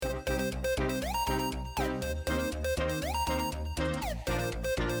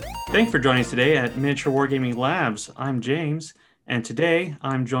Thanks for joining us today at Miniature Wargaming Labs. I'm James, and today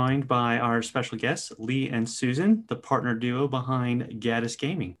I'm joined by our special guests, Lee and Susan, the partner duo behind Gaddis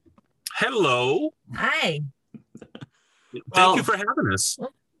Gaming. Hello. Hi. Thank you for having us.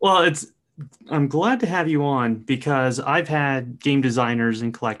 Well, I'm glad to have you on because I've had game designers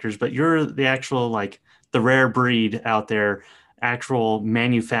and collectors, but you're the actual, the rare breed out there, actual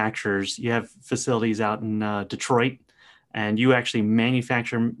manufacturers. You have facilities out in Detroit, and you actually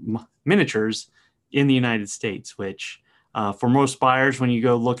manufacture miniatures in the United States, which for most buyers, when you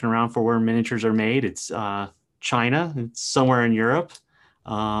go looking around for where miniatures are made, it's China, it's somewhere in Europe,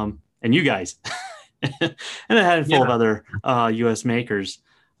 and you guys, and a handful of other U.S. makers.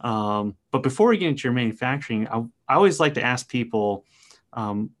 But before we get into your manufacturing, I always like to ask people,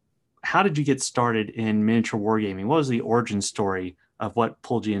 how did you get started in miniature wargaming? What was the origin story of what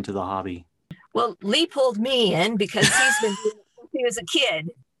pulled you into the hobby? Well, Lee pulled me in because he's been doing it since he was a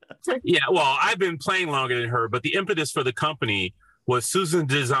kid. Yeah, well, I've been playing longer than her, but the impetus for the company was Susan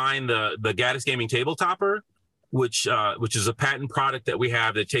designed the Gaddis Gaming Table Topper, which is a patent product that we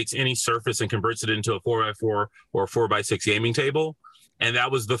have that takes any surface and converts it into a 4x4 or 4x6 gaming table. And that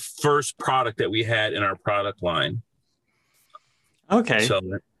was the first product that we had in our product line. Okay. So,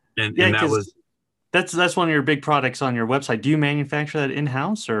 and that was... That's one of your big products on your website. Do you manufacture that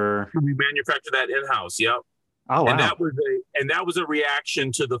in-house, or? We manufacture that in-house, yep. Oh, wow. And that was a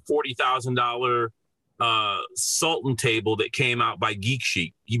reaction to the $40,000 Sultan table that came out by Geek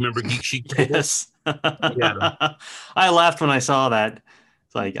Chic. You remember Geek Chic tables? Yes. Yeah. I laughed when I saw that.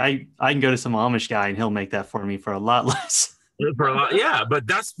 It's like I can go to some Amish guy and he'll make that for me for a lot less. Yeah, but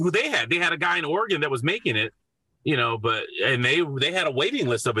that's who they had. They had a guy in Oregon that was making it, and they had a waiting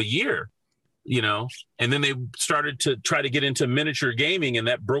list of a year, and then they started to try to get into miniature gaming, and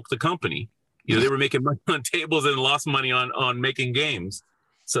that broke the company. They were making money on tables and lost money on making games.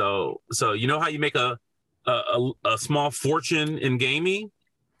 So you know how you make a small fortune in gaming?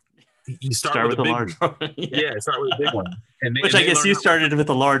 You start with a large one. Yeah, start with a big one. Which I guess you started with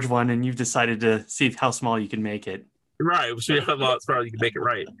a large one, and you've decided to see how small you can make it. Right. So you can make it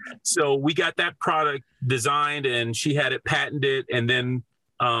right. So we got that product designed, and she had it patented, and then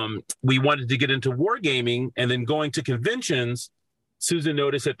we wanted to get into wargaming, and then going to conventions. Susan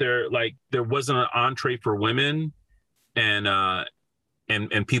noticed that there wasn't an entree for women and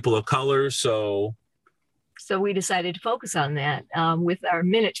people of color. So we decided to focus on that with our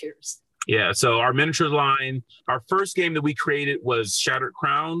miniatures. Yeah. So our miniature line, our first game that we created was Shattered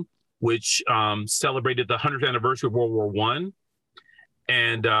Crown, which celebrated the 100th anniversary of World War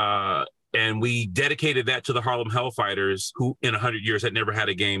I. And we dedicated that to the Harlem Hellfighters, who in 100 years had never had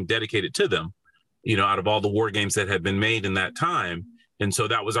a game dedicated to them, out of all the war games that had been made in that time. And so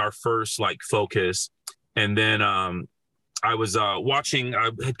that was our first focus. And then I was watching, I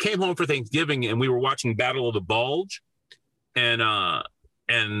came home for Thanksgiving, and we were watching Battle of the Bulge. And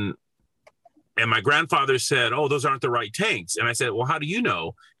my grandfather said, "Oh, those aren't the right tanks." And I said, "Well, how do you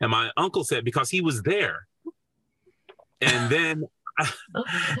know?" And my uncle said, "Because he was there." And then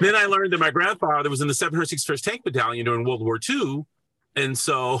I learned that my grandfather was in the 761st Tank Battalion during World War II. And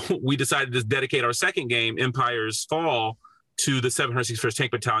so we decided to dedicate our second game, Empire's Fall, to the 761st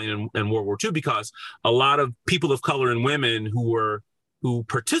Tank Battalion in World War II, because a lot of people of color and women who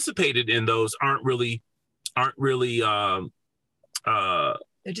participated in those aren't really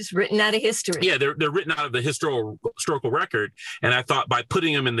they're just written out of history. Yeah, they're written out of the historical record. And I thought by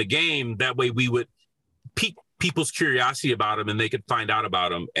putting them in the game, that way we would pique people's curiosity about them, and they could find out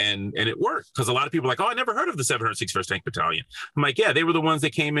about them. And it worked, because a lot of people are like, "Oh, I never heard of the 761st Tank Battalion." I'm like, yeah, they were the ones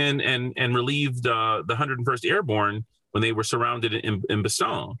that came in and relieved the 101st Airborne when they were surrounded in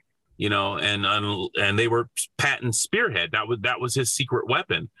Bastogne, and they were Patton's spearhead. That was his secret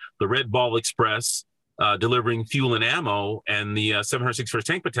weapon, the Red Ball Express, delivering fuel and ammo, and the 761st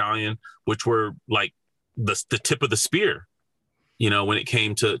Tank Battalion, which were like the tip of the spear, when it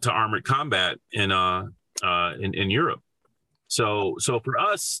came to armored combat in Europe. So for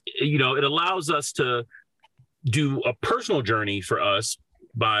us, it allows us to do a personal journey for us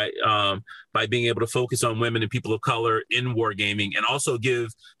by being able to focus on women and people of color in wargaming, and also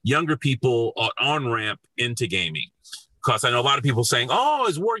give younger people an on-ramp into gaming. Because I know a lot of people saying, "Oh,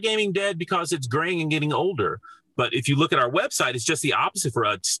 is wargaming dead because it's graying and getting older?" But if you look at our website, it's just the opposite for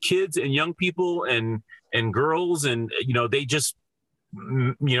us. Kids and young people and girls, and they just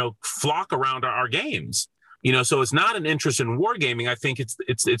flock around our games. So it's not an interest in wargaming. I think it's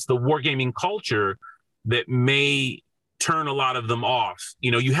the wargaming culture that may turn a lot of them off.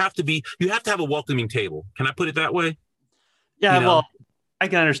 You have to have a welcoming table. Can I put it that way? Yeah, well, I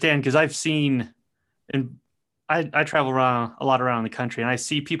can understand, because I've seen, and I travel around a lot around the country, and I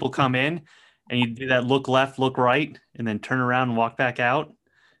see people come in, and you do that look left, look right, and then turn around and walk back out.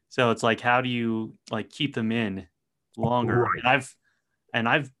 So it's like, how do you like keep them in longer? Right. And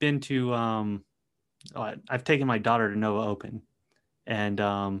I've been to I've taken my daughter to Nova Open, and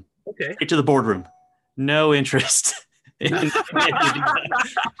Okay. straight to the boardroom. No interest.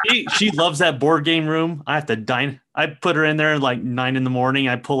 She loves that board game room. I have to dine. I put her in there at like 9 a.m.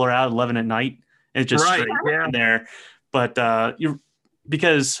 I pull her out at 11 at night. It's just Right, straight in there. But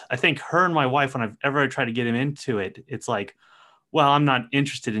because I think her and my wife, whenever I try to get him into it, it's like, well, I'm not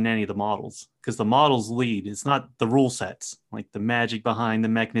interested in any of the models because the models lead. It's not the rule sets, like the magic behind the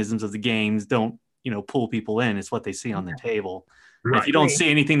mechanisms of the games don't, pull people in. It's what they see on the table. And if you don't see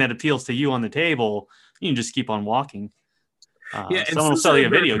anything that appeals to you on the table, you can just keep on walking. Yeah, and someone will sell you a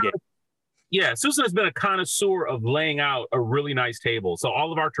video game. Yeah, Susan has been a connoisseur of laying out a really nice table. So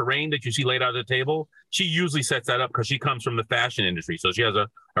all of our terrain that you see laid out at the table, she usually sets that up because she comes from the fashion industry. So she has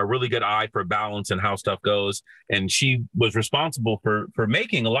a really good eye for balance and how stuff goes. And she was responsible for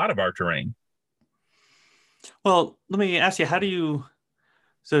making a lot of our terrain. Well, let me ask you,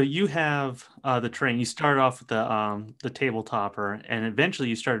 so you have the terrain, you start off with the table topper, and eventually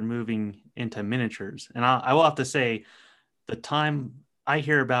you started moving into miniatures. And I will have to say, the time I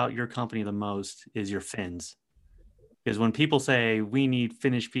hear about your company the most is your fins, because when people say we need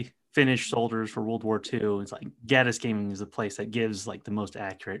finished soldiers for World War II, it's like Gaddis Gaming is the place that gives like the most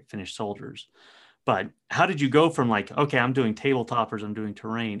accurate finished soldiers. But how did you go from like, okay, I'm doing table toppers, I'm doing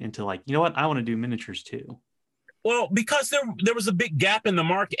terrain, into like, you know what, I want to do miniatures too? Well, because there was a big gap in the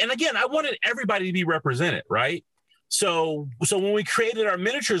market, and again, I wanted everybody to be represented, right? So when we created our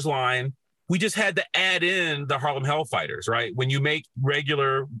miniatures line, we just had to add in the Harlem Hellfighters, right? When you make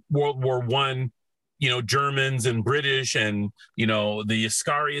regular World War I, Germans and British and, the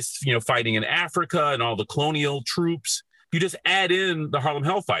Iscarius, fighting in Africa and all the colonial troops, you just add in the Harlem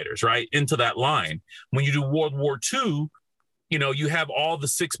Hellfighters, right, into that line. When you do World War II, you have all the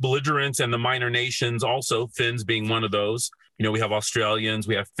 6 belligerents and the minor nations, also Finns being one of those. We have Australians,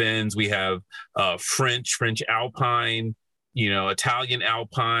 we have Finns, we have French Alpine, Italian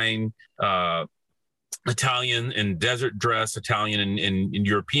Alpine, Italian in desert dress, Italian in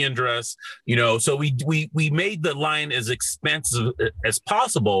European dress, so we made the line as expansive as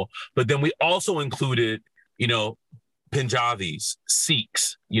possible, but then we also included, Punjabis,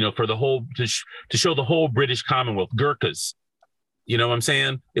 Sikhs, for the whole, to show the whole British Commonwealth, Gurkhas, you know what I'm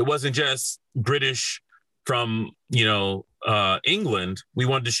saying? It wasn't just British from, England. We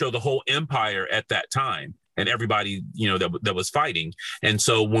wanted to show the whole empire at that time and everybody, that was fighting. And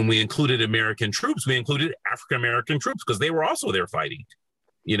so when we included American troops, we included African-American troops because they were also there fighting,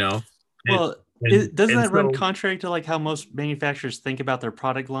 Well, doesn't that run contrary to like how most manufacturers think about their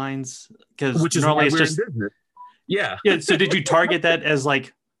product lines? Which is normally it's just in business. Yeah. Yeah. So did you target that as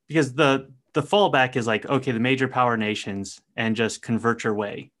like, because the fallback is like, okay, the major power nations, and just convert your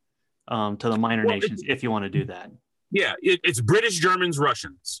way to the minor nations if you want to do that. Yeah, it's British, Germans,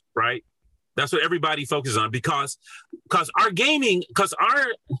 Russians, right? That's what everybody focuses on because our gaming,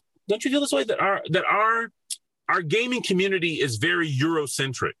 don't you feel this way that our gaming community is very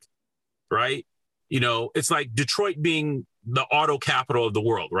Eurocentric, right? It's like Detroit being the auto capital of the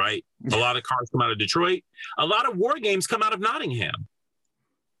world, right? A lot of cars come out of Detroit. A lot of war games come out of Nottingham.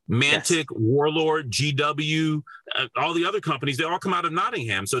 Mantic, yes. Warlord, GW, all the other companies, they all come out of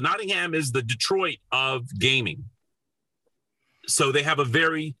Nottingham. So Nottingham is the Detroit of gaming. So they have a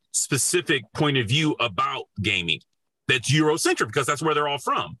very specific point of view about gaming that's Eurocentric because that's where they're all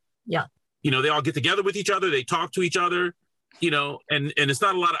from. Yeah. They all get together with each other. They talk to each other, and it's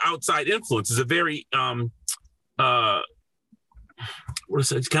not a lot of outside influence. It's a very, what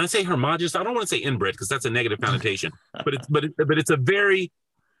is it? Can I say homogeneous? I don't want to say inbred because that's a negative connotation, but it's a very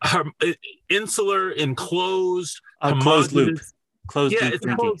insular, enclosed, closed loop. It's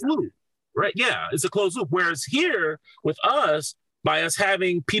a closed loop, right? Yeah, it's a closed loop. Whereas here with us, by us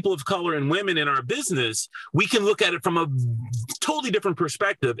having people of color and women in our business, we can look at it from a totally different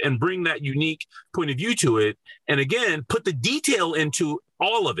perspective and bring that unique point of view to it. And again, put the detail into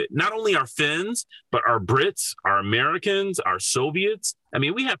all of it, not only our Finns, but our Brits, our Americans, our Soviets. I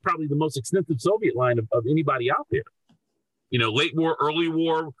mean, we have probably the most extensive Soviet line of anybody out there. Late war, early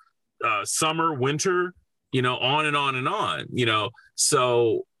war, summer, winter, on and on and on,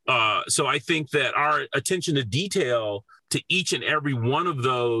 So I think that our attention to detail to each and every one of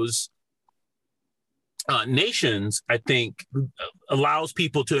those nations, I think, allows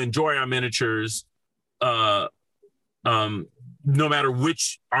people to enjoy our miniatures, no matter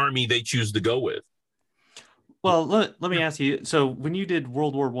which army they choose to go with. Well, let me ask you. So when you did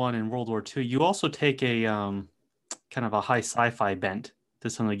World War I and World War II, you also take a kind of a high sci-fi bent to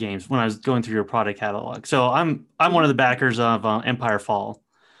some of the games when I was going through your product catalog. So I'm one of the backers of Empire Fall,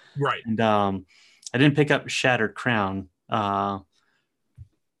 Right. and I didn't pick up Shattered Crown. Oh,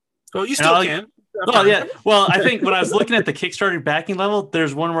 you still can. Well, yeah. Well, I think when I was looking at the Kickstarter backing level,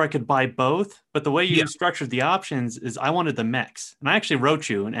 there's one where I could buy both. But the way you structured the options is I wanted the mechs. And I actually wrote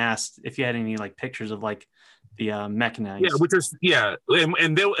you and asked if you had any like pictures of like the mechanized. Yeah, which is and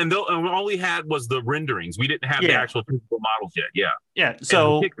all we had was the renderings. We didn't have the actual physical models yet. Yeah. Yeah.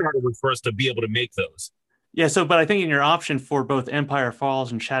 So Kickstarter was for us to be able to make those. Yeah, so but I think in your option for both Empire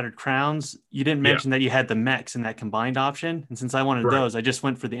Falls and Shattered Crowns, you didn't mention that you had the mechs in that combined option. And since I wanted those, I just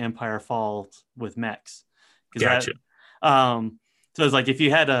went for the Empire Falls with mechs. Gotcha. So it's like if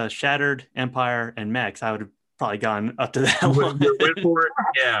you had a Shattered, Empire, and mechs, I would have probably gone up to that one. Went for it.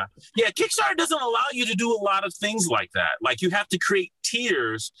 Yeah. Yeah, Kickstarter doesn't allow you to do a lot of things like that. Like you have to create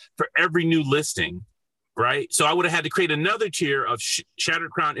tiers for every new listing, right? So I would have had to create another tier of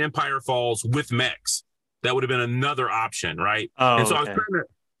Shattered Crown, Empire Falls with mechs. That would have been another option, right? Oh, and so okay.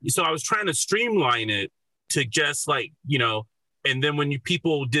 I was trying to streamline it to just like, and then when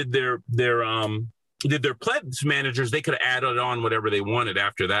people did their pledge managers, they could have added on whatever they wanted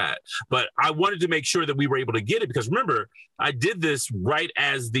after that. But I wanted to make sure that we were able to get it because remember, I did this right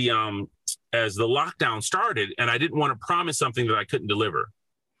as the lockdown started, and I didn't want to promise something that I couldn't deliver.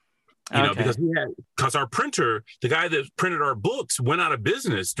 Because our printer, the guy that printed our books, went out of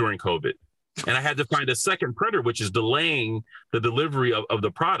business during COVID. And I had to find a second printer, which is delaying the delivery of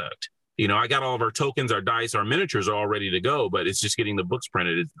the product. I got all of our tokens, our dice, our miniatures are all ready to go, but it's just getting the books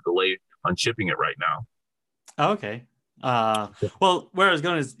printed. It's delayed on shipping it right now. Okay. Well, where I was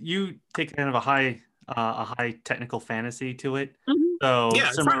going is you take kind of a high technical fantasy to it. Mm-hmm. So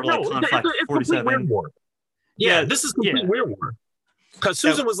similar to like Conflict 47. Yeah, this is complete Weird War. Because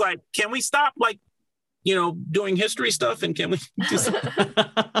Susan was like, "Can we stop doing history stuff and can we do something?"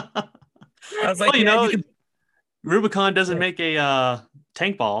 I was like, Rubicon doesn't make a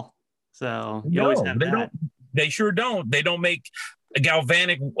tank ball, so you always have that. They sure don't. They don't make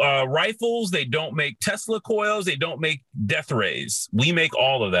galvanic rifles. They don't make Tesla coils. They don't make death rays. We make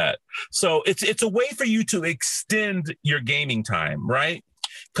all of that. So it's a way for you to extend your gaming time, right?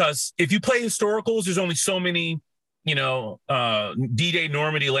 Because if you play historicals, there's only so many, D-Day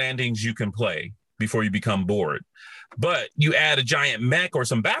Normandy landings you can play before you become bored. But you add a giant mech or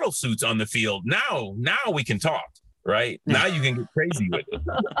some battle suits on the field. Now we can talk, right? Now you can get crazy with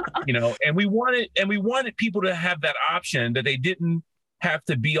it, and we wanted people to have that option that they didn't have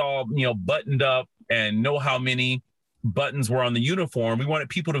to be all, buttoned up and know how many buttons were on the uniform. We wanted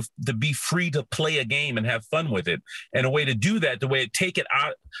people to be free to play a game and have fun with it. And a way to do that, the way to take it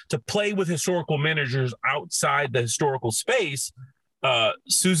out, to play with historical miniatures outside the historical space,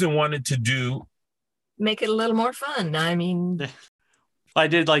 Susan wanted to make it a little more fun. I mean, I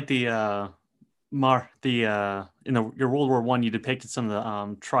did like the your World War I, you depicted some of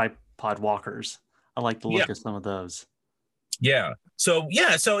the tripod walkers. I like the look of some of those. Yeah. So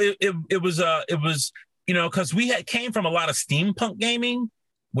it was because we came from a lot of steampunk gaming,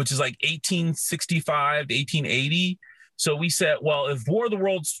 which is like 1865 to 1880. So we said, well, if War of the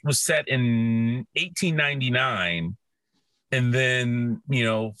Worlds was set in 1899. And then,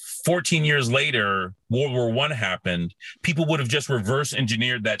 14 years later, World War I happened. People would have just reverse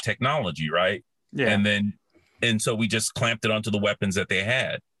engineered that technology, right? Yeah. And so we just clamped it onto the weapons that they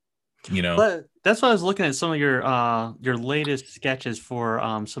had, But that's why I was looking at some of your latest sketches for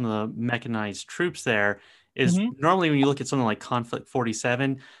some of the mechanized troops there. Is normally when you look at something like Conflict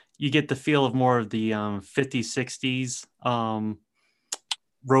 47, you get the feel of more of the 50s, 60s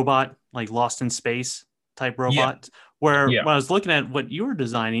robot, like Lost in Space type robot. Yeah. Where when I was looking at what you were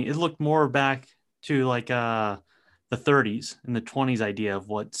designing, it looked more back to like the 30s and the 20s idea of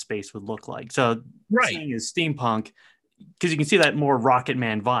what space would look like. So saying is steampunk, because you can see that more Rocket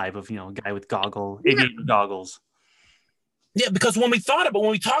Man vibe of, a guy with aviator goggles. Yeah, because when we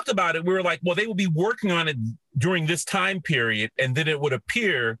talked about it, we were like, well, they would be working on it during this time period, and then it would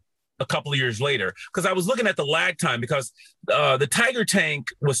appear a couple of years later. Because I was looking at the lag time, because the Tiger tank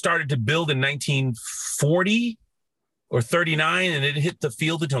was started to build in 1940 or 39, and it hit the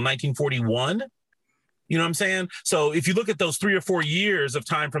field until 1941. You know what I'm saying? So if you look at those 3 or 4 years of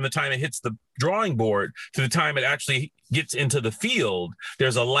time from the time it hits the drawing board to the time it actually gets into the field,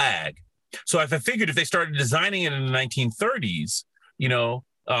 there's a lag. So if I figured if they started designing it in the 1930s,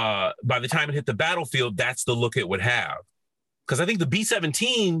 by the time it hit the battlefield, that's the look it would have. Because I think the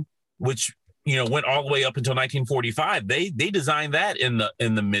B-17, which went all the way up until 1945, they designed that in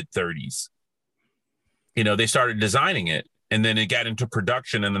the mid 30s. They started designing it, and then it got into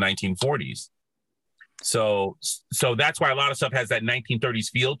production in the 1940s. So that's why a lot of stuff has that 1930s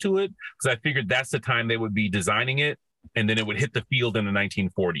feel to it, because I figured that's the time they would be designing it, and then it would hit the field in the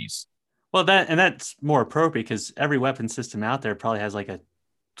 1940s. Well, that's more appropriate because every weapon system out there probably has like a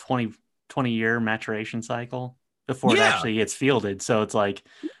 20 year maturation cycle before it actually gets fielded. So it's like,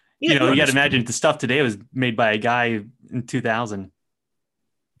 you got to imagine the stuff today was made by a guy in 2000.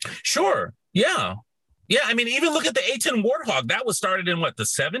 Sure. Yeah. Yeah. I mean, even look at the A-10 Warthog. That was started in what, the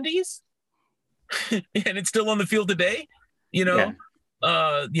 70s? And it's still on the field today. The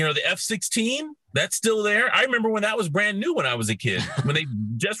F-16, that's still there. I remember when that was brand new when I was a kid, when they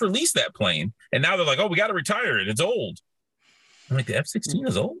just released that plane. And now they're like, oh, we got to retire it. It's old. I'm like, the F-16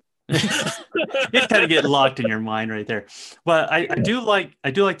 is old? You kind of get locked in your mind right there. But I do like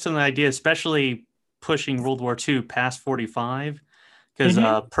some of the ideas, especially pushing World War II past 45,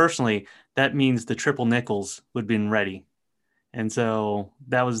 because personally, that means the triple nickels would have been ready. And so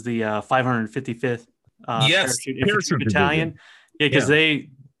that was the 555th Parachute Infantry Battalion. Yeah, because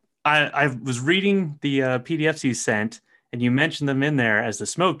I was reading the PDFs you sent, and you mentioned them in there as the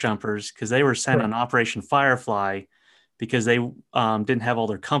smoke jumpers because they were sent on Operation Firefly because they didn't have all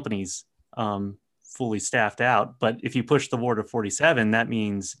their companies fully staffed out. But if you push the war to 47, that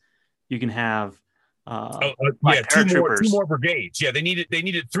means you can have two more brigades. Yeah, they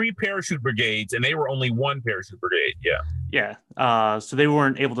needed 3 parachute brigades, and they were only 1 parachute brigade. Yeah. So they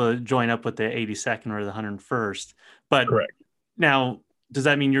weren't able to join up with the 82nd or the 101st. But correct. Now, does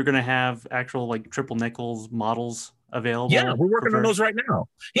that mean you're going to have actual like triple nickels models available? Yeah, we're working on those right now.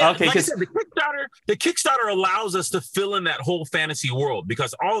 Yeah, okay. Like I said, the Kickstarter allows us to fill in that whole fantasy world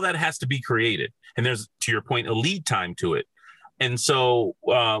because all that has to be created, and there's, to your point, a lead time to it. And so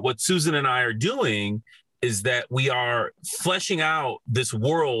what Susan and I are doing is that we are fleshing out this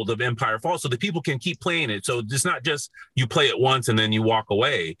world of Empire Falls so that people can keep playing it. So it's not just you play it once and then you walk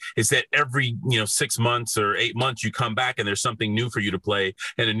away. It's that every 6 months or 8 months you come back and there's something new for you to play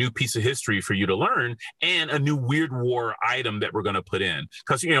and a new piece of history for you to learn and a new Weird War item that we're going to put in.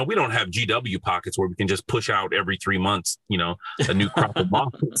 Because, we don't have GW pockets where we can just push out every 3 months, a new crop of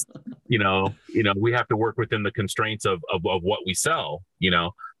models. We have to work within the constraints of what we sell,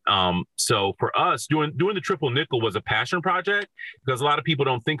 So for us, doing the triple nickel was a passion project because a lot of people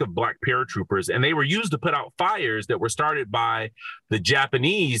don't think of black paratroopers, and they were used to put out fires that were started by the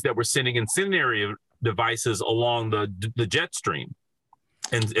Japanese that were sending incendiary devices along the jet stream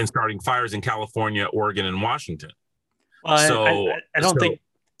and starting fires in California, Oregon, and Washington. Well, I don't think,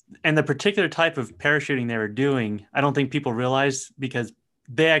 and the particular type of parachuting they were doing, I don't think people realize because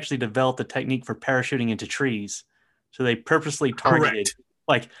they actually developed a technique for parachuting into trees. So they purposely targeted. Correct.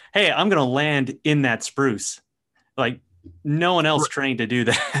 Like, hey, I'm going to land in that spruce. Like, no one else trained to do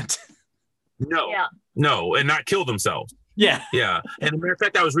that. No, and not kill themselves. Yeah. And as a matter of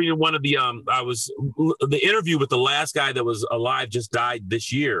fact, I was reading one of the the interview with the last guy that was alive just died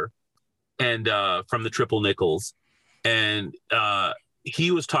this year, and from the triple nickels, and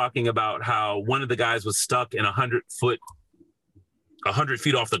he was talking about how one of the guys was stuck in 100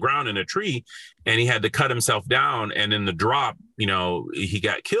 feet off the ground in a tree, and he had to cut himself down, and in the drop, he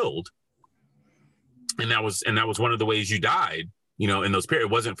got killed. And that was one of the ways you died, in those periods.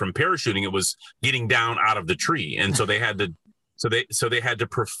 It wasn't from parachuting, it was getting down out of the tree. And so they had to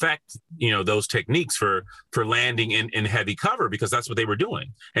perfect, those techniques for landing in heavy cover because that's what they were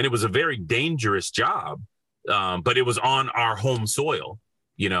doing. And it was a very dangerous job, but it was on our home soil,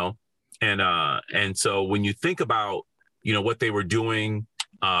 and so when you think about what they were doing,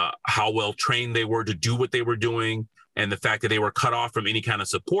 how well trained they were to do what they were doing, and the fact that they were cut off from any kind of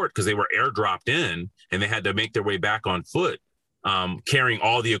support because they were airdropped in and they had to make their way back on foot, carrying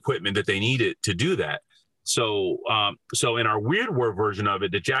all the equipment that they needed to do that. So in our Weird War version of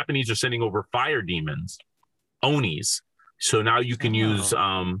it, the Japanese are sending over fire demons, Onis. So now you can use,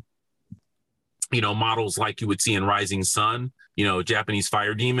 models like you would see in Rising Sun, Japanese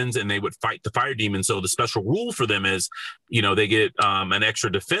fire demons, and they would fight the fire demons. So the special rule for them is, they get an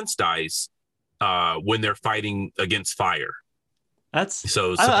extra defense dice when they're fighting against fire. That's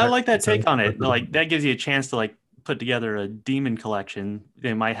I like that take on it. Like that gives you a chance to like put together a demon collection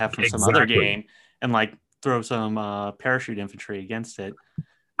they might have from some other game and like throw some parachute infantry against it.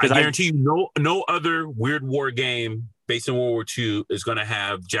 I guarantee you, no other Weird War game based in World War II is going to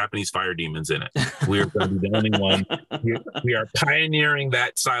have Japanese fire demons in it. We're going to be the only one. We are pioneering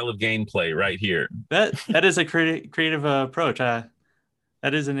that style of gameplay right here. That is a creative approach. That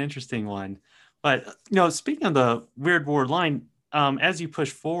is an interesting one. But speaking of the Weird War line, as you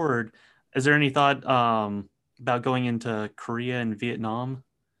push forward, is there any thought about going into Korea and Vietnam?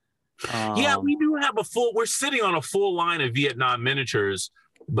 Yeah, we do have we're sitting on a full line of Vietnam miniatures.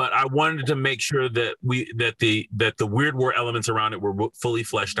 but I wanted to make sure that the Weird War elements around it were fully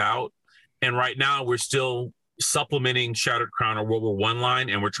fleshed out. And right now we're still supplementing Shattered Crown or World War One line,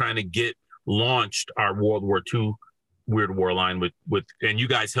 and we're trying to get launched our World War II Weird War line with and you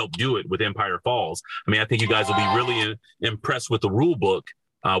guys helped do it with Empire Falls. I mean, I think you guys will be really impressed with the rule book.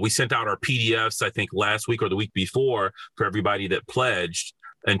 We sent out our PDFs, I think, last week or the week before for everybody that pledged,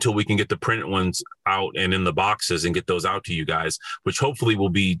 until we can get the printed ones out and in the boxes and get those out to you guys, which hopefully will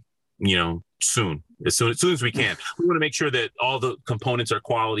be, soon as we can. We want to make sure that all the components are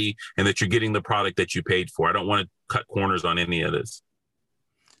quality and that you're getting the product that you paid for. I don't want to cut corners on any of this.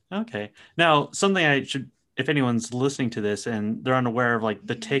 Okay. Now, something I should, if anyone's listening to this and they're unaware of like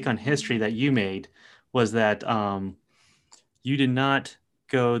the take on history that you made, was that you did not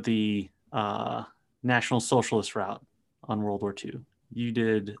go the National Socialist route on World War II. You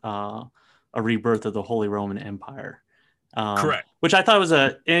did a rebirth of the Holy Roman Empire. Correct. Which I thought was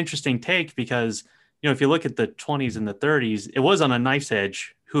an interesting take because, if you look at the 20s and the 30s, it was on a knife's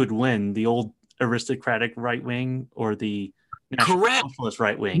edge who would win, the old aristocratic right wing or the National Socialist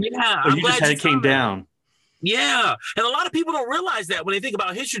right wing. Yeah, you just had it came down. Yeah, and a lot of people don't realize that when they think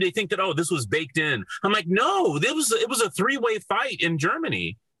about history, they think that, this was baked in. I'm like, no, it was a three-way fight in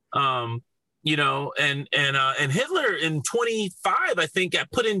Germany. And Hitler in 25, I think,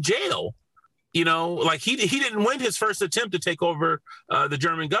 got put in jail. Like he didn't win his first attempt to take over the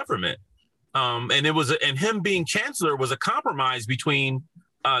German government. And him being chancellor was a compromise between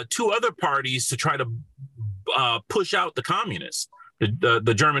two other parties to try to push out the communists,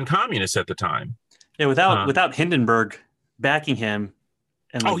 the German communists at the time. Yeah, without Hindenburg backing him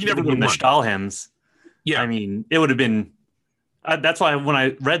and he never would have the won. Stahlhelms. Yeah, I mean, it would have been. That's why when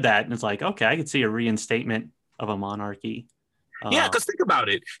I read that, and it's like, okay, I could see a reinstatement of a monarchy. Yeah, because think about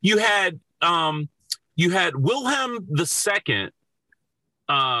it. You had Wilhelm II,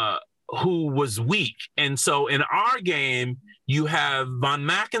 who was weak, and so in our game, you have von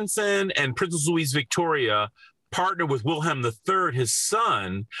Mackensen and Princess Louise Victoria partner with Wilhelm III, his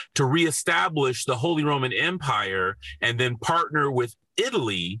son, to reestablish the Holy Roman Empire, and then partner with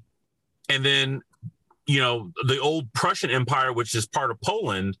Italy, and then the old Prussian Empire, which is part of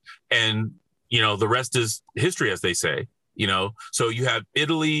Poland, and the rest is history, as they say. So you have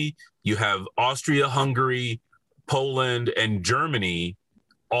Italy, you have Austria, Hungary, Poland, and Germany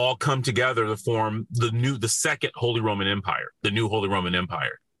all come together to form the second Holy Roman Empire, the new Holy Roman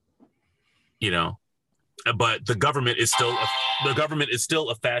Empire. But the government is still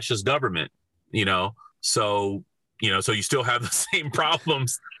a fascist government. So you still have the same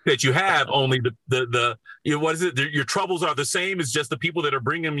problems that you have. Only the what is it? Your troubles are the same. It's just the people that are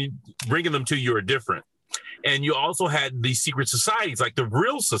bringing them to you are different. And you also had these secret societies, like the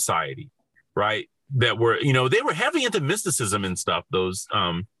Real Society, right? That were, they were heavy into mysticism and stuff. Those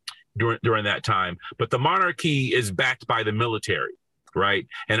during that time. But the monarchy is backed by the military, right?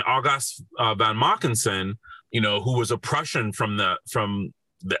 And August von Mackensen, who was a Prussian from the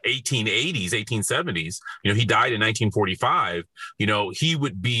 1880s, 1870s, he died in 1945. He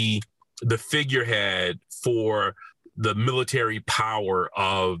would be the figurehead for the military power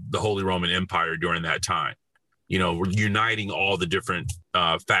of the Holy Roman Empire during that time. Uniting all the different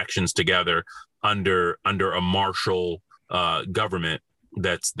factions together under a martial government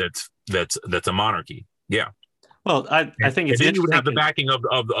that's a monarchy. Yeah. Well, I think it's interesting. You would have the backing of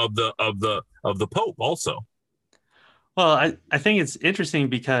the Pope also. Well, I think it's interesting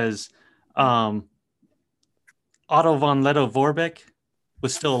because Otto von Lettow-Vorbeck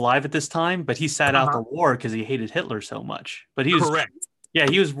was still alive at this time, but he sat out the war because he hated Hitler so much. But he was correct. Yeah,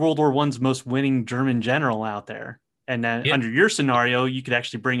 he was World War I's most winning German general out there. And under your scenario, you could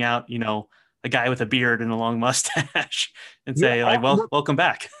actually bring out, a guy with a beard and a long mustache and say, welcome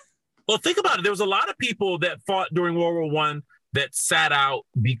back. Well, think about it. There was a lot of people that fought during World War I that sat out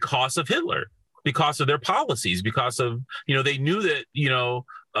because of Hitler, because of their policies, because of, they knew that,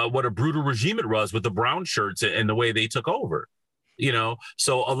 what a brutal regime it was with the brown shirts and the way they took over.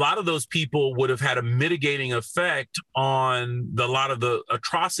 So a lot of those people would have had a mitigating effect on a lot of the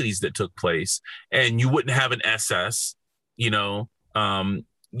atrocities that took place, and you wouldn't have an SS, so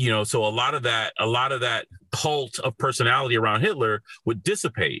a lot of that cult of personality around Hitler would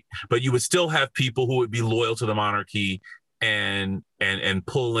dissipate, but you would still have people who would be loyal to the monarchy and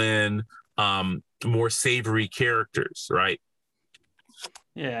pull in more savory characters, right?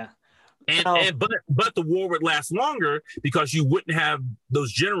 Yeah. But the war would last longer because you wouldn't have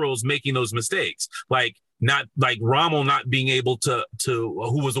those generals making those mistakes, like Rommel not being able to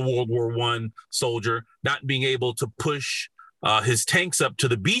who was a World War I soldier, not being able to push his tanks up to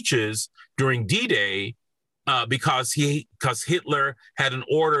the beaches during D-Day because Hitler had an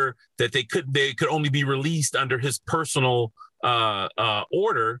order that they could only be released under his personal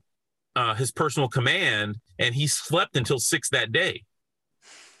order, his personal command, and he slept until 6 that day.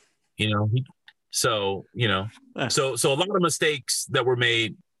 So a lot of mistakes that were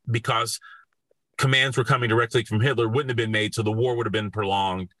made because commands were coming directly from Hitler wouldn't have been made, so the war would have been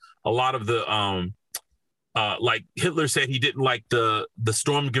prolonged. A lot of the like Hitler said he didn't like the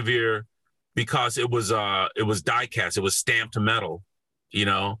Sturmgewehr because it was die cast, it was stamped metal,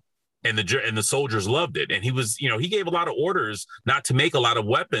 and the soldiers loved it. And he gave a lot of orders not to make a lot of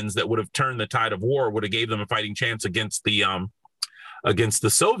weapons that would have turned the tide of war, would have gave them a fighting chance against the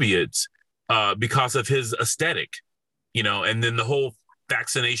Soviets because of his aesthetic, and then the whole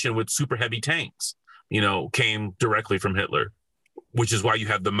vaccination with super heavy tanks, came directly from Hitler, which is why you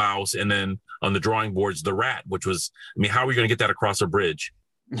have the mouse. And then on the drawing boards, the rat, which was, how are we going to get that across a bridge?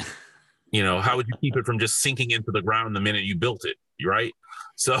 How would you keep it from just sinking into the ground the minute you built it? Right.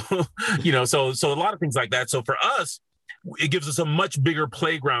 So, so a lot of things like that. So for us, it gives us a much bigger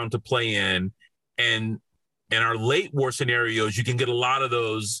playground to play in. And in our late war scenarios, you can get a lot of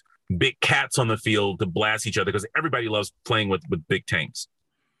those big cats on the field to blast each other because everybody loves playing with big tanks.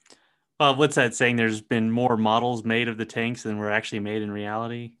 Well, what's that saying? There's been more models made of the tanks than were actually made in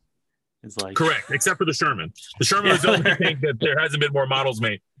reality. It's like correct, except for the Sherman. The Sherman is the only thing that there hasn't been more models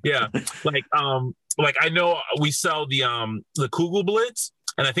made. Yeah, like I know we sell the Kugelblitz,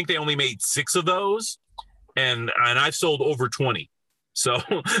 and I think they only made 6 of those, and I've sold over 20. So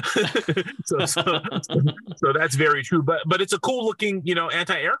that's very true. But it's a cool looking,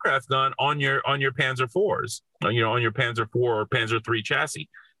 anti-aircraft gun on your Panzer IVs, on your Panzer IV or Panzer III chassis.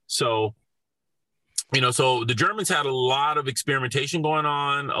 So, so the Germans had a lot of experimentation going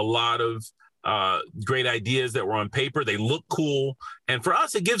on, a lot of great ideas that were on paper. They look cool. And for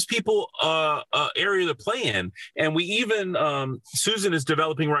us, it gives people a area to play in. And we even, Susan is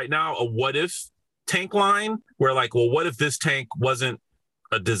developing right now a what if tank line where what if this tank wasn't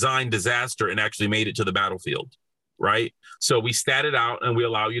a design disaster and actually made it to the battlefield, right? So we stat it out and we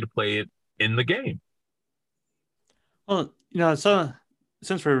allow you to play it in the game. Well, so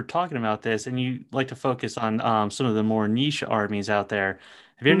since we're talking about this and you like to focus on some of the more niche armies out there,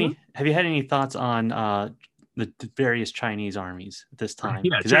 have you had any thoughts on the various Chinese armies at this time?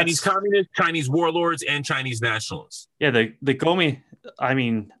 Yeah, Chinese communists, Chinese warlords, and Chinese nationalists. Yeah, the Gomi,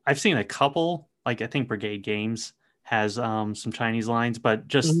 I've seen a couple, I think Brigade Games has some Chinese lines, but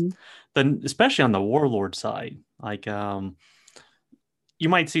just especially on the warlord side, you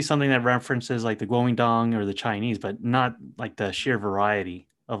might see something that references the Guomindang or the Chinese, but not the sheer variety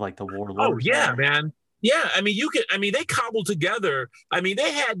of the warlord. Oh yeah, side. Man. Yeah. They cobbled together.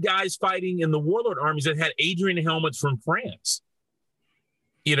 They had guys fighting in the warlord armies that had Adrian helmets from France,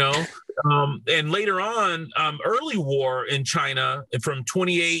 and later on, early war in China from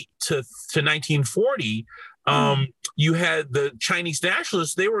 28 to 1940, you had the Chinese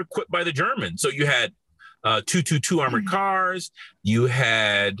nationalists. They were equipped by the Germans. So you had 222 armored cars. You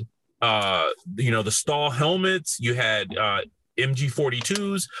had, the Stahl helmets. You had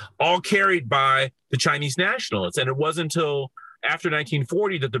MG42s, all carried by the Chinese nationalists. And it wasn't until after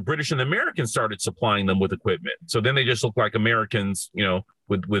 1940 that the British and the Americans started supplying them with equipment. So then they just looked like Americans,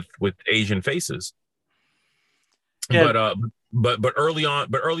 with Asian faces. Yeah. But early on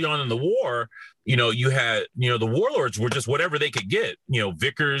in the war, you had, the warlords were just whatever they could get,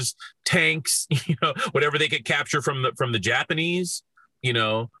 Vickers tanks, whatever they could capture from the Japanese,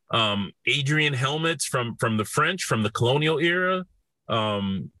 Adrian helmets from the French, from the colonial era,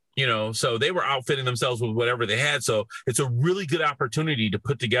 so they were outfitting themselves with whatever they had. So it's a really good opportunity to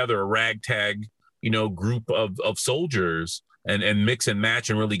put together a ragtag, group of soldiers and mix and match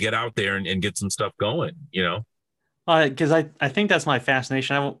and really get out there and get some stuff going, Because I think that's my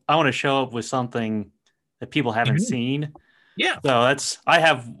fascination. I want to show up with something that people haven't seen. Yeah. So I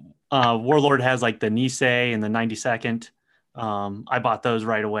have Warlord has the Nisei and the 92nd. I bought those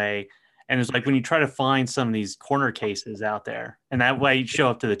right away. And it's when you try to find some of these corner cases out there, and that way you show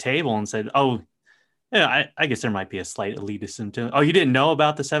up to the table and said, oh, yeah, I guess there might be a slight elitism to it. Oh, you didn't know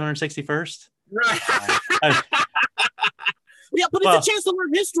about the 761st? Right. Yeah, but it's a chance to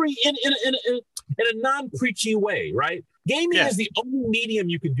learn history in a non-preachy way, right? Gaming is the only medium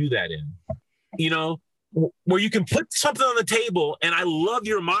you can do that in, where you can put something on the table and I love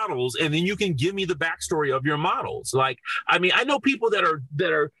your models, and then you can give me the backstory of your models. I know people that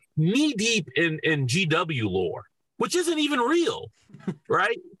are knee deep in GW lore, which isn't even real,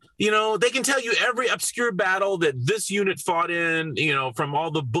 right? They can tell you every obscure battle that this unit fought in, from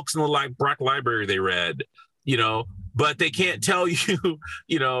all the books in the Brack library they read, but they can't tell you,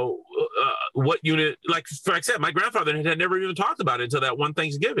 what unit, like I said, my grandfather had never even talked about it until that one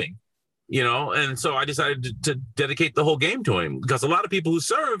Thanksgiving, and so I decided to dedicate the whole game to him, because a lot of people who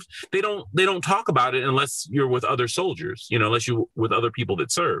served, they don't talk about it unless you're with other soldiers, unless you with other people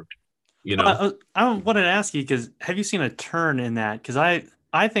that served, I wanted to ask you, because have you seen a turn in that? Because I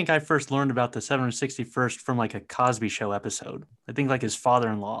think I first learned about the 761st from like a Cosby Show episode. I think like his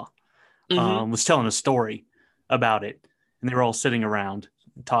father-in-law was telling a story about it, and they were all sitting around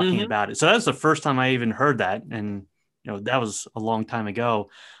talking about it. So that was the first time I even heard that, and that was a long time ago.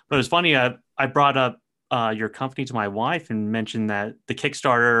 But it was funny. I brought up your company to my wife and mentioned that the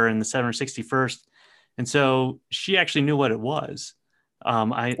Kickstarter and the 761st, and so she actually knew what it was. Wow.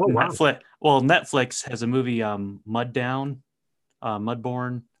 Netflix has a movie, Mudbound. I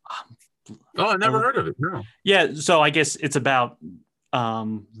never heard of it. No. Yeah, so I guess it's about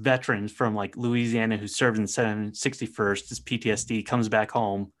veterans from like Louisiana who served in the 761st. This PTSD, comes back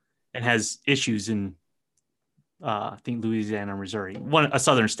home and has issues in I think Louisiana, Missouri, a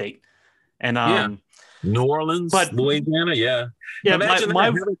southern state, and New Orleans, but Louisiana, yeah. Imagine my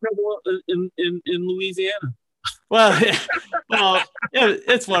trouble in Louisiana. Well,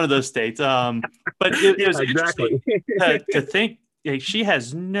 it's one of those states. But it was exactly to think she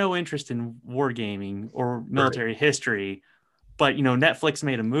has no interest in wargaming or military history, but Netflix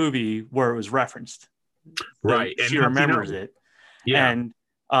made a movie where it was referenced. Right, so she remembers it. Yeah, and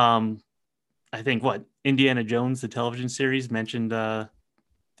I think Indiana Jones, the television series, mentioned the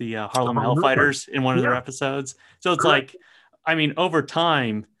Harlem Hellfighters in one of their episodes. So it's like, I mean, over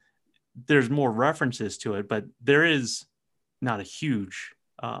time, there's more references to it, but there is not a huge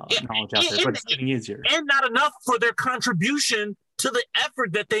knowledge out there, but it's getting easier. And not enough for their contribution to the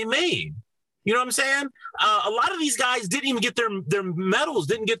effort that they made. You know what I'm saying? A lot of these guys didn't even get their medals,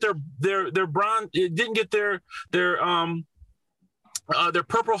 didn't get their bronze, didn't get their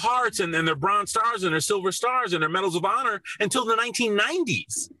Purple Hearts and their Bronze Stars and their Silver Stars and their Medals of Honor until the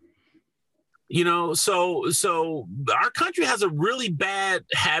 1990s. So our country has a really bad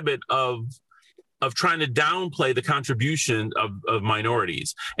habit of trying to downplay the contribution of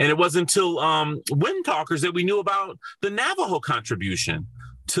minorities. And it wasn't until Wind Talkers that we knew about the Navajo contribution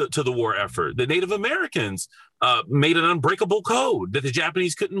to the war effort. The Native Americans made an unbreakable code that the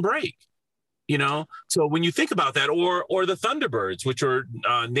Japanese couldn't break. So when you think about that, or the Thunderbirds, which are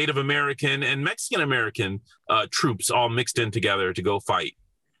Native American and Mexican American troops all mixed in together to go fight,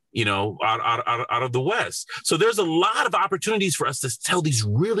 out of the West. So there's a lot of opportunities for us to tell these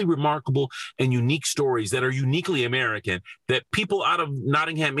really remarkable and unique stories that are uniquely American that people out of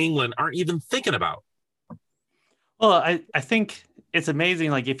Nottingham, England aren't even thinking about. Well, I think it's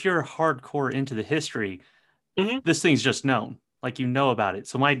amazing. Like, if you're hardcore into the history, this thing's just known. Like, about it.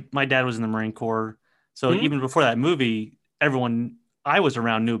 So my dad was in the Marine Corps. So even before that movie, everyone I was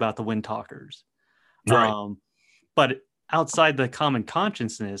around knew about the Wind Talkers. Right. But outside the common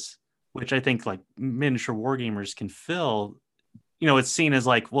consciousness, which I think like miniature wargamers can fill, it's seen as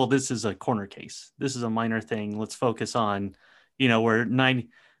like, well, this is a corner case. This is a minor thing. Let's focus on, on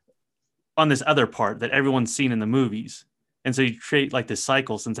this other part that everyone's seen in the movies. And so you create like this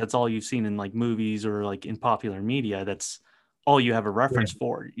cycle, since that's all you've seen in like movies or like in popular media. That's all you have a reference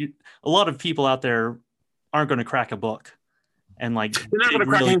for. A lot of people out there aren't going to crack a book and like they're not going to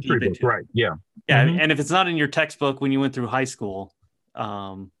crack a history book, right? Yeah. And if it's not in your textbook when you went through high school,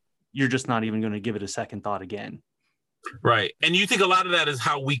 you're just not even going to give it a second thought again. Right. And you think a lot of that is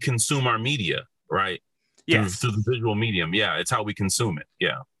how we consume our media, right? Yes. Through the visual medium. Yeah. It's how we consume it.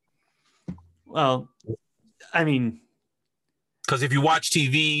 Yeah. Well, I mean, because if you watch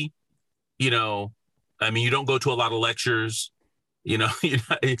TV, you don't go to a lot of lectures. You're not going,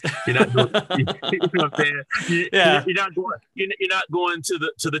 you're not going to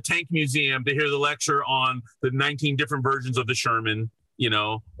the tank museum to hear the lecture on the 19 different versions of the Sherman,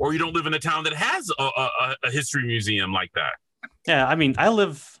 or you don't live in a town that has a history museum like that. Yeah, I mean, I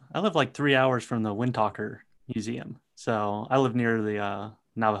live like 3 hours from the Wind Talker Museum, so I live near the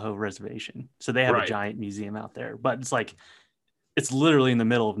Navajo Reservation. So they have a giant museum out there, but it's literally in the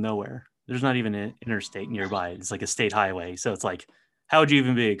middle of nowhere. There's not even an interstate nearby. It's like a state highway. So it's like, how would you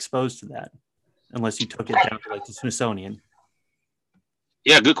even be exposed to that unless you took it down to like the Smithsonian?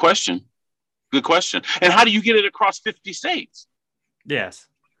 Yeah, good question. Good question. And how do you get it across 50 states? Yes.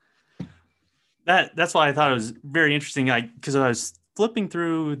 That's why I thought it was very interesting. Because I was flipping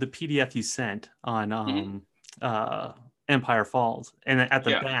through the PDF you sent on Empire Falls. And at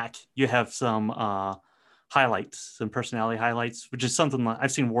the back, you have some highlights, some personality highlights, which is something like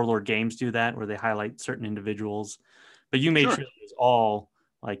I've seen Warlord Games do that, where they highlight certain individuals. But you made sure it was all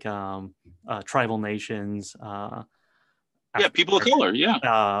like tribal nations, Yeah, people of color.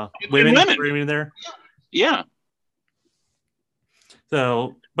 Yeah, women there. Yeah.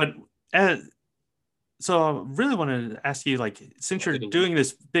 So, but so I really wanted to ask you, like, since you're doing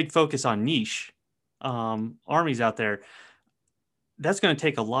this big focus on niche armies out there, that's going to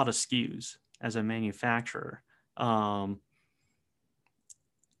take a lot of SKUs as a manufacturer, and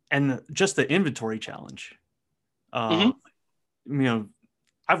just the inventory challenge. You know,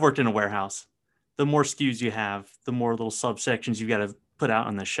 I've worked in a warehouse. The more SKUs you have, the more little subsections you got to put out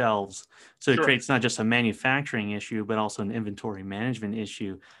on the shelves. So it creates not just a manufacturing issue, but also an inventory management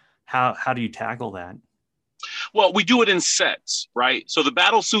issue. How do you tackle that? Well, we do it in sets, right? So the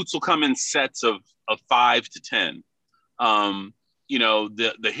battle suits will come in sets of 5 to 10. You know,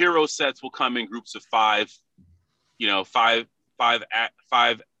 the hero sets will come in groups of 5. You know, five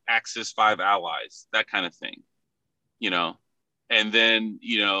axis, 5 allies, that kind of thing. You know, and then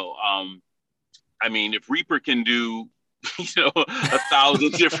I mean, if Reaper can do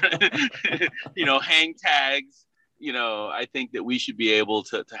 1,000 different hang tags, I think that we should be able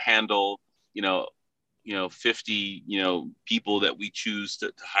to handle 50 people that we choose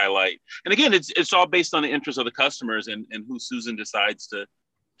to highlight. And again, it's all based on the interest of the customers and who Susan decides to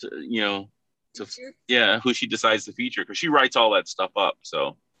who she decides to feature, because she writes all that stuff up.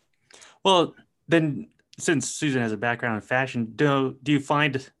 So well, then, since Susan has a background in fashion, do you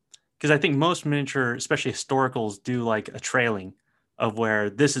find, because I think most miniature, especially historicals, do like a trailing of where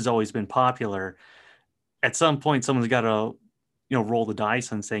this has always been popular. At some point, someone's got to, roll the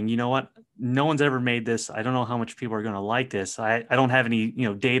dice and saying, you know what, no one's ever made this. I don't know how much people are going to like this. I don't have any,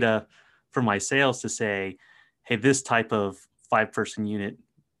 data for my sales to say, hey, this type of 5-person unit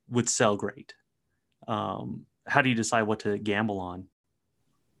would sell great. How do you decide what to gamble on?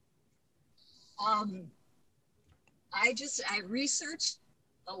 I researched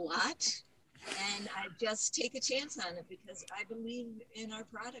a lot, and I just take a chance on it because I believe in our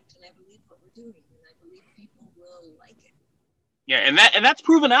product and I believe what we're doing, and I believe people will like it. Yeah, and that's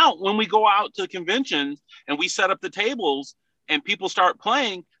proven out when we go out to conventions and we set up the tables and people start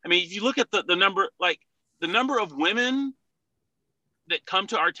playing. I mean, if you look at the number of women that come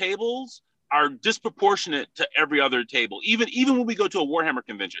to our tables are disproportionate to every other table. Even when we go to a Warhammer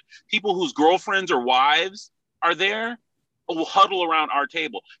convention, people whose girlfriends or wives are there will huddle around our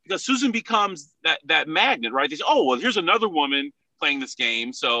table because Susan becomes that magnet, right? They say, oh, well, here's another woman playing this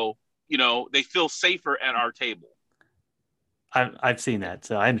game, so they feel safer at our table. I've seen that,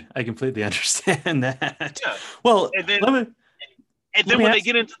 so I completely understand that. Yeah. Well, and then when they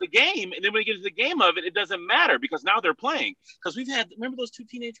get into the game, of it, it doesn't matter because now they're playing. Because remember those 2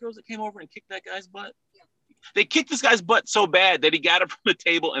 teenage girls that came over and kicked that guy's butt? Yeah. They kicked this guy's butt so bad that he got up from the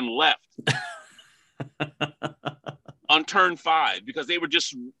table and left on turn 5 because they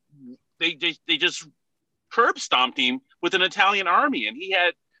just curb stomped him with an Italian army, and he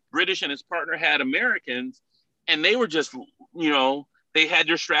had British and his partner had Americans, and they were just they had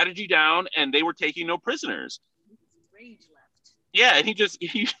their strategy down and they were taking no prisoners. Rage left. Yeah, and he just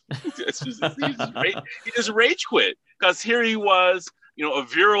rage quit because here he was, a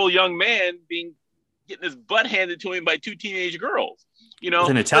virile young man getting his butt handed to him by 2 teenage girls. With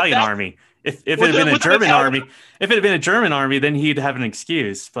an Italian army. If it had been a German army, then he'd have an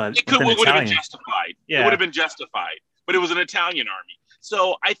excuse. But it would have been justified. Yeah. It would have been justified. But it was an Italian army.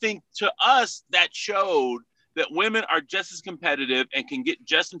 So I think to us that showed that women are just as competitive and can get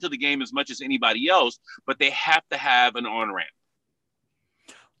just into the game as much as anybody else, but they have to have an on-ramp.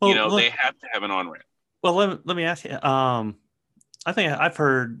 Well, they have to have an on-ramp. Well, let me ask you. I think I've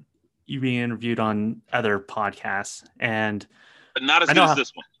heard you being interviewed on other podcasts, but not as good as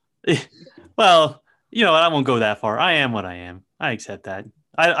this one. Well, I won't go that far. I am what I am. I accept that.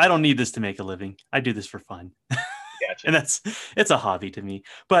 I don't need this to make a living. I do this for fun. Gotcha. And it's a hobby to me.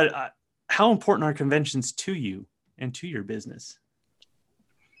 But how important are conventions to you and to your business?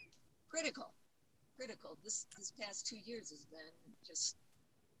 Critical. This past 2 years has been just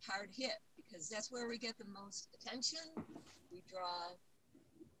hard hit because that's where we get the most attention. We draw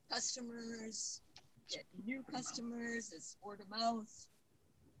customers, get new customers, it's word of mouth.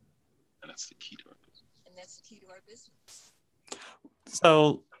 And that's the key to our business.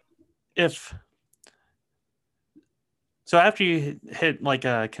 So after you hit like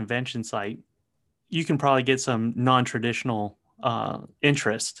a convention site, you can probably get some non-traditional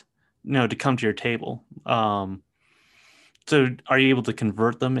interest, to come to your table. So are you able to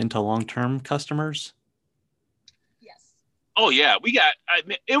convert them into long-term customers? Yes. Oh yeah,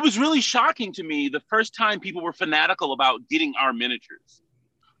 it was really shocking to me the first time people were fanatical about getting our miniatures,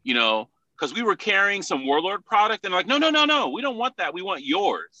 because we were carrying some Warlord product and like, no, we don't want that. We want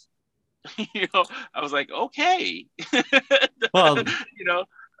yours. I was like, okay. Well, you know,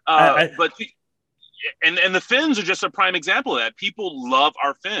 I but and the Finns are just a prime example of that. People love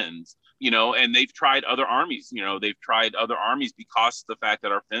our Finns, and they've tried other armies. They've tried other armies because of the fact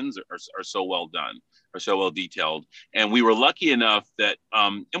that our Finns are so well done, are so well detailed. And we were lucky enough that,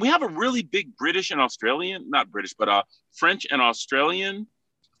 and we have a really big British and Australian, not British, but French and Australian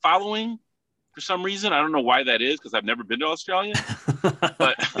following for some reason. I don't know why that is because I've never been to Australia,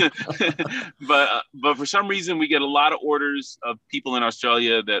 but but for some reason we get a lot of orders of people in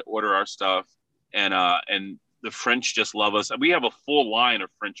Australia that order our stuff, and the French just love us. We have a full line of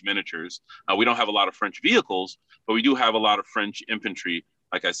French miniatures. We don't have a lot of French vehicles, but we do have a lot of French infantry,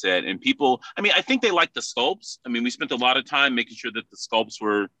 like I said. And people, I think they like the sculpts. We spent a lot of time making sure that the sculpts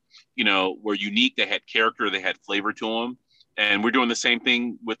were unique. They had character, they had flavor to them. And we're doing the same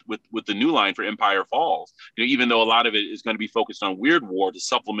thing with the new line for Empire Falls. Even though a lot of it is going to be focused on Weird War to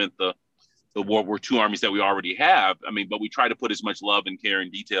supplement the World War II armies that we already have. But we try to put as much love and care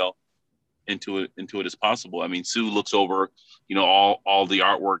and detail into it as possible. Sue looks over, all the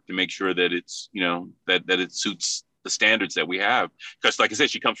artwork to make sure that it's, that it suits the standards that we have. Because like I said,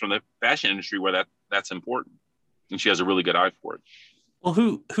 she comes from the fashion industry where that's important. And she has a really good eye for it. Well,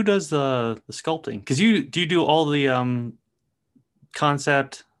 who does the sculpting? Because do you do all the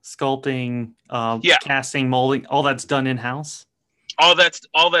concept sculpting, casting, molding, all that's done in-house? All that's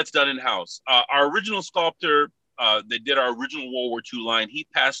done in-house. Our original sculptor that did our original World War II line, he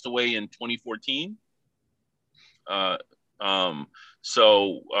passed away in 2014.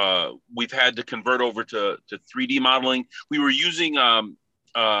 So we've had to convert over to 3D modeling. We were using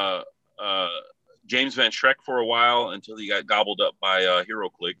James Van Schreck for a while until he got gobbled up by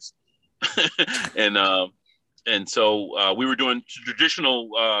HeroClix. And so we were doing traditional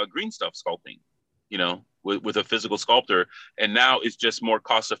green stuff sculpting, with a physical sculptor. And now it's just more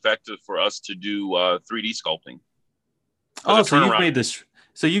cost effective for us to do 3D sculpting. Oh, so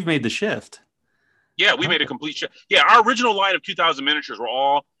you've made the shift. Yeah, we made a complete shift. Yeah, our original line of 2,000 miniatures were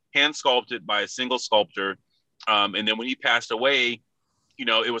all hand sculpted by a single sculptor. And then when he passed away,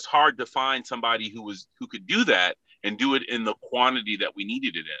 it was hard to find somebody who could do that and do it in the quantity that we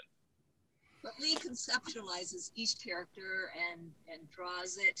needed it in. But Lee conceptualizes each character and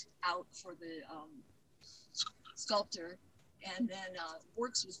draws it out for the sculptor, and then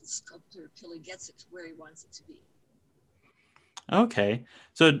works with the sculptor till he gets it to where he wants it to be. Okay.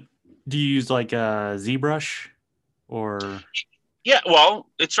 So do you use like a ZBrush or? Yeah,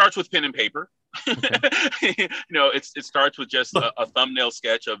 well, it starts with pen and paper. Okay. It starts with just a thumbnail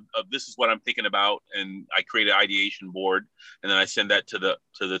sketch of this is what I'm thinking about, and I create an ideation board, and then I send that to the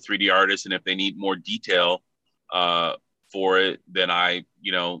 3D artist, and if they need more detail for it, then I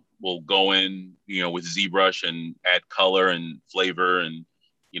will go in with ZBrush and add color and flavor and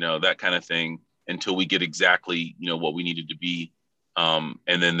that kind of thing until we get exactly what we needed to be. And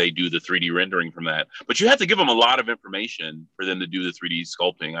then they do the 3D rendering from that. But you have to give them a lot of information for them to do the 3D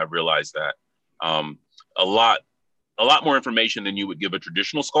sculpting. I've realized that. A lot more information than you would give a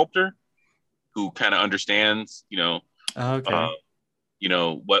traditional sculptor who kind of understands, okay.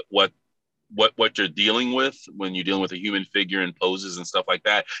 What you're dealing with when you're dealing with a human figure and poses and stuff like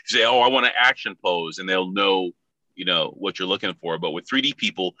that. You say, oh, I want an action pose, and they'll know, what you're looking for. But with 3D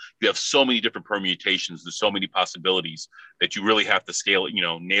people, you have so many different permutations. There's so many possibilities that you really have to scale it,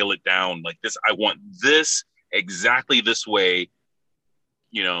 nail it down like this. I want this exactly this way.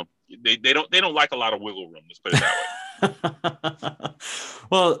 They don't like a lot of wiggle room. Let's put it that way.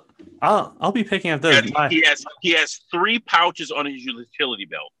 Well, I'll be picking up those. He has 3 pouches on his utility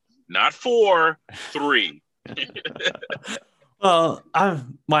belt, not 4, 3. Well,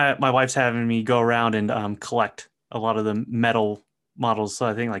 my wife's having me go around and collect a lot of the metal models. So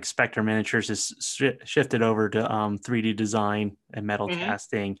I think like Spectre Miniatures is shifted over to 3D design and metal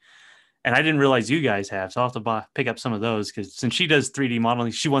casting. And I didn't realize you guys have, so I'll have to pick up some of those, because since she does 3D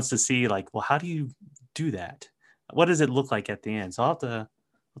modeling, she wants to see like, well, how do you do that? What does it look like at the end? So I'll have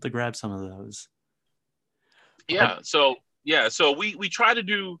to grab some of those. Yeah. So we try to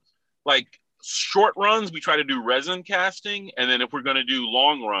do like short runs. We try to do resin casting, and then if we're going to do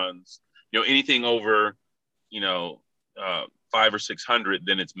long runs, anything over, 500 or 600,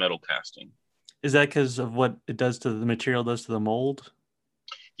 then it's metal casting. Is that because of what it does to the material, does to the mold?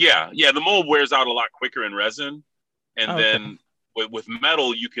 Yeah. The mold wears out a lot quicker in resin, and then with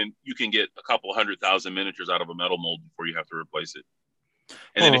metal, you can get a couple 100,000 miniatures out of a metal mold before you have to replace it.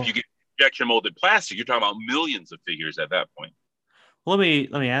 And then if you get injection molded plastic, you're talking about millions of figures at that point. Well,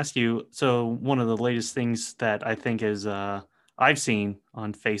 let me ask you. So one of the latest things that I think is I've seen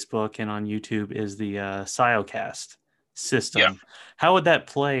on Facebook and on YouTube is the ScioCast system. Yeah. How would that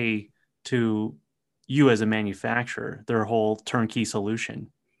play to you as a manufacturer, their whole turnkey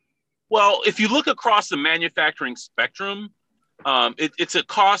solution? Well, if you look across the manufacturing spectrum, it's a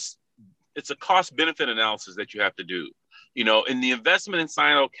cost benefit analysis that you have to do. You know, in the investment in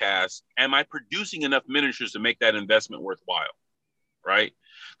Sinocast, am I producing enough miniatures to make that investment worthwhile? Right?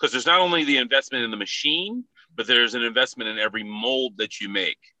 Because there's not only the investment in the machine, but there's an investment in every mold that you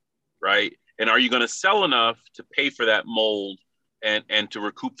make, right? And are you going to sell enough to pay for that mold and to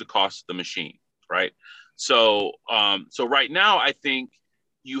recoup the cost of the machine, right? So right now, I think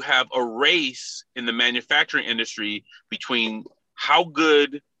you have a race in the manufacturing industry between how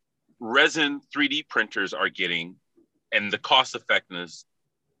good resin 3D printers are getting and the cost effectiveness,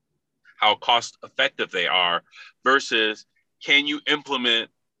 how cost effective they are, versus can you implement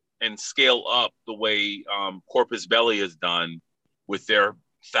and scale up the way Corpus Belli has done with their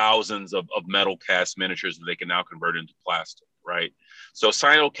thousands of metal cast miniatures that they can now convert into plastic, right? So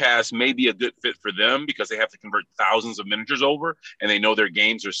Sinocast may be a good fit for them because they have to convert thousands of miniatures over, and they know their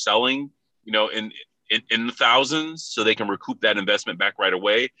games are selling, you know, in the thousands, so they can recoup that investment back right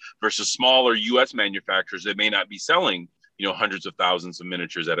away, versus smaller U.S. manufacturers that may not be selling, you know, hundreds of thousands of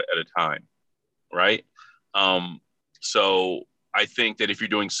miniatures at a time, right? So I think that if you're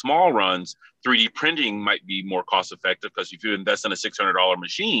doing small runs, 3D printing might be more cost effective, because if you invest in a $600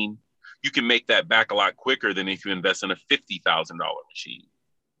 machine, you can make that back a lot quicker than if you invest in a $50,000 machine.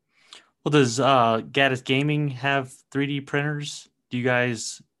 Well, does Gaddis Gaming have 3D printers? Do you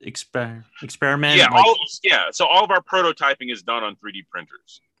guys experiment? Yeah, so all of our prototyping is done on 3D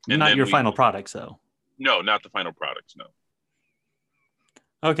printers. And not your final products, though. No, not the final products. No.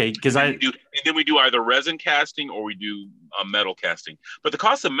 Okay, because we do either resin casting or we do metal casting. But the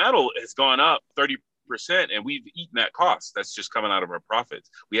cost of metal has gone up 30%, and we've eaten that cost. That's just coming out of our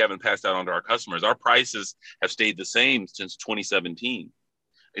profits. We haven't passed that on to our customers. Our prices have stayed the same since 2017.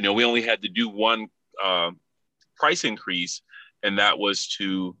 You know, we only had to do one price increase, and that was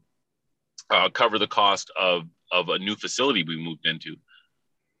to cover the cost of a new facility we moved into.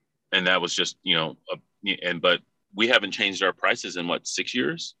 And that was just, you know, but we haven't changed our prices in 6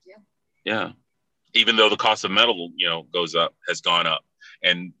 years? Yeah. Even though the cost of metal, you know, has gone up.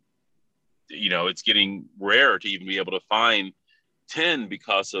 And, you know, it's getting rare to even be able to find tin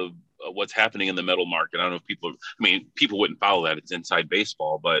because of what's happening in the metal market. I don't know if people wouldn't follow that. It's inside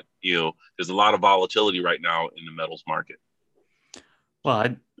baseball, but, you know, there's a lot of volatility right now in the metals market.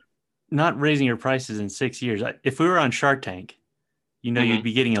 Well, not raising your prices in 6 years. If we were on Shark Tank, you know, you'd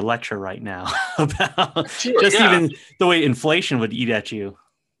be getting a lecture right now about even the way inflation would eat at you.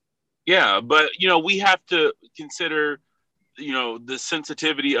 Yeah, but, you know, we have to consider, you know, the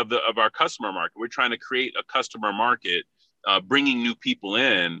sensitivity of our customer market. We're trying to create a customer market, bringing new people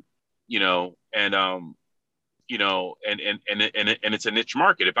in, you know, and you know, and it's a niche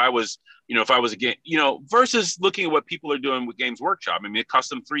market. If I was a game, you know, versus looking at what people are doing with Games Workshop. I mean, it costs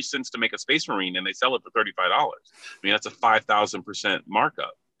them 3 cents to make a Space Marine, and they sell it for $35. I mean, that's a 5,000%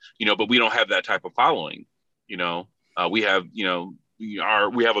 markup, you know. But we don't have that type of following, you know. We have, you know,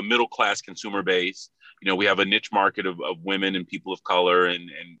 we have a middle class consumer base. You know, we have a niche market of women and people of color and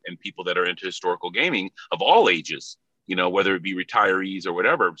people that are into historical gaming of all ages, you know, whether it be retirees or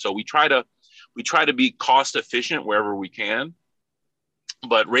whatever. So we try to be cost efficient wherever we can,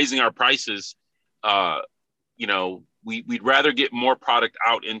 but raising our prices, you know, we'd rather get more product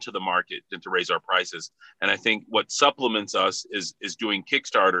out into the market than to raise our prices. And I think what supplements us is doing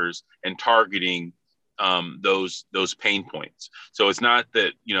Kickstarters and targeting those pain points. So it's not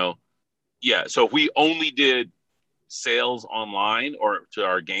that, you know, so if we only did sales online or to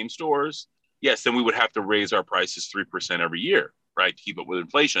our game stores, yes, then we would have to raise our prices 3% every year, right, to keep up with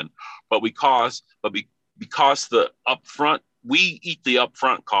inflation. But because the upfront, we eat the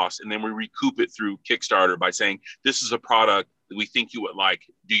upfront cost, and then we recoup it through Kickstarter by saying, this is a product that we think you would like.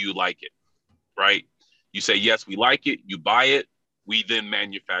 Do you like it? Right? You say, yes, we like it. You buy it. We then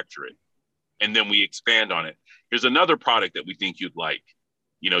manufacture it. And then we expand on it. Here's another product that we think you'd like.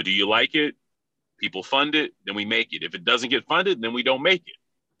 You know, do you like it? People fund it, then we make it. If it doesn't get funded, then we don't make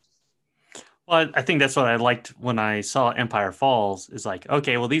it. Well, I think that's what I liked when I saw Empire Falls, is like,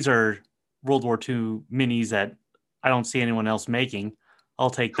 okay, well, these are World War II minis that I don't see anyone else making. I'll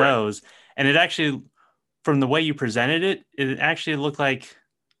take those. And it actually, from the way you presented it, it actually looked like,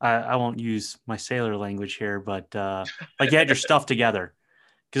 I won't use my sailor language here, but like you had your stuff together.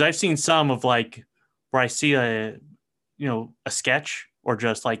 Because I've seen some of like where I see a sketch or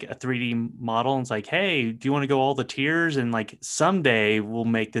just like a 3D model, and it's like, hey, do you want to go all the tiers? And like someday we'll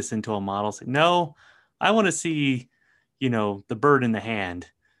make this into a model. Say, no, I want to see, you know, the bird in the hand.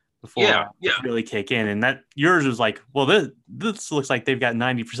 before Yeah. it really kick in. And that yours was like, well, this looks like they've got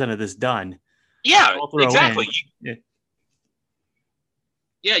 90% of this done. Yeah, I'll throw exactly. in.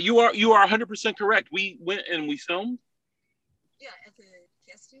 Yeah, you are 100% correct. We went and we filmed. Yeah, at the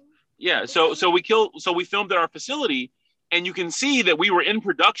casting. Yeah, so we filmed at our facility, and you can see that we were in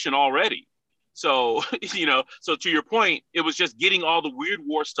production already. So so to your point, it was just getting all the Weird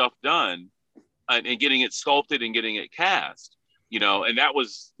War stuff done, and getting it sculpted and getting it cast. And that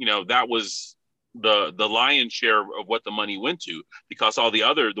was the lion's share of what the money went to, because all the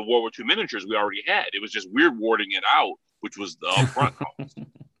World War II miniatures we already had. It was just Weird Warding it out, which was the upfront cost.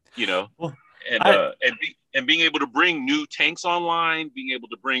 Well, And being able to bring new tanks online, being able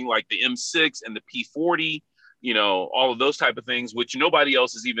to bring like the M6 and the P40, all of those type of things, which nobody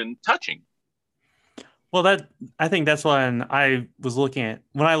else is even touching. Well, I think that's why when I look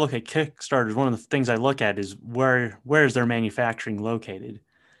at Kickstarters, one of the things I look at is where is their manufacturing located,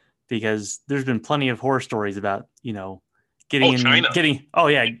 because there's been plenty of horror stories about China. And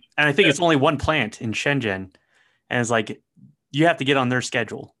I think it's only one plant in Shenzhen, and it's like you have to get on their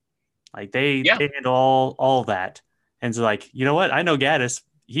schedule. Like they handle all of that, and it's like, you know what? I know Gaddis.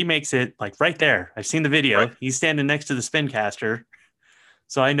 He makes it like right there. I've seen the video. Right. He's standing next to the Spincaster,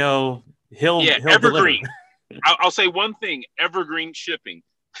 so I know he'll evergreen. Deliver. I'll say one thing: evergreen shipping.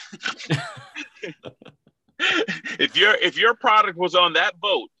 If your product was on that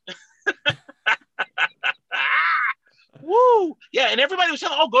boat, woo, yeah, and everybody was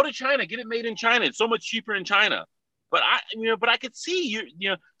saying, "Oh, go to China, get it made in China. It's so much cheaper in China." But I could see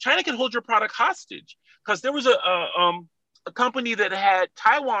China can hold your product hostage, because there was a company that had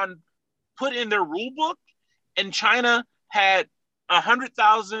Taiwan put in their rule book, and China had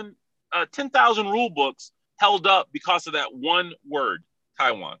 10,000 rule books held up because of that one word,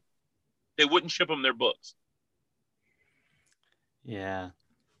 Taiwan. They wouldn't ship them their books. Yeah.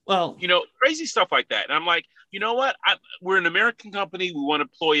 Well, crazy stuff like that. And I'm like, you know what? We're an American company. We want to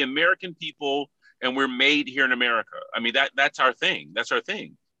employ American people, and we're made here in America. I mean, that's our thing. That's our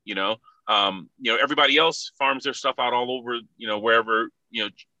thing. Everybody else farms their stuff out all over, wherever,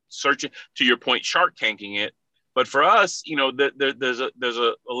 searching, to your point, Shark Tanking it. But for us, there's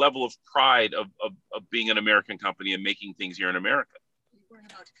a level of pride of being an American company and making things here in America. We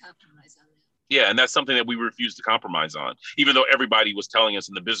weren't about to compromise on that. Yeah, and that's something that we refuse to compromise on, even though everybody was telling us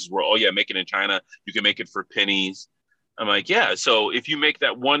in the business world, oh yeah, make it in China, you can make it for pennies. I'm like, yeah, so if you make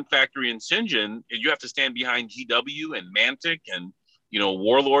that one factory in Shenzhen, you have to stand behind GW and Mantic and,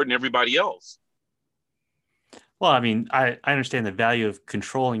 Warlord and everybody else. Well, I mean, I understand the value of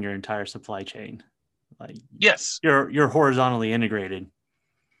controlling your entire supply chain. Like, yes, you're horizontally integrated.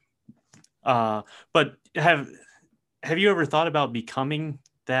 But have you ever thought about becoming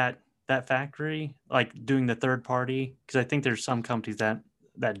that factory, like doing the third party? Because I think there's some companies that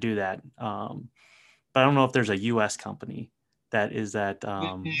do that. But I don't know if there's a U.S. company that is that.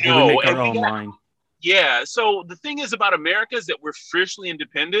 We make our own line. Yeah. So the thing is about America is that we're fiercely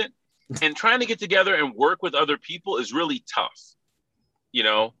independent, and trying to get together and work with other people is really tough.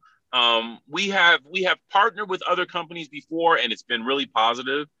 We have partnered with other companies before, and it's been really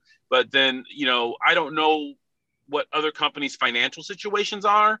positive. But then, I don't know what other companies' financial situations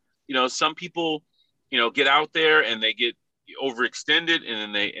are. Some people, get out there and they get overextended,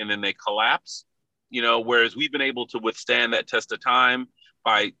 and then they collapse. Whereas we've been able to withstand that test of time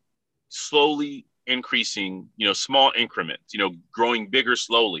by slowly increasing, small increments, growing bigger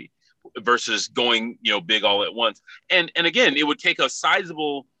slowly versus going, big all at once. And again, it would take a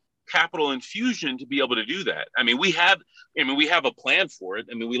sizable capital infusion to be able to do that. I mean, we have a plan for it.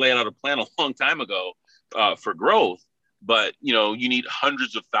 I mean, we laid out a plan a long time ago for growth, but you need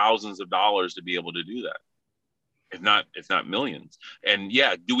hundreds of thousands of dollars to be able to do that, if not millions. And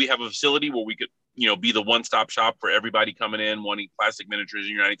yeah, do we have a facility where we could be the one-stop shop for everybody coming in wanting plastic miniatures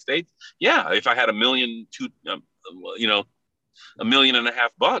in the United States? Yeah, if I had $1.5 million, $1.5 million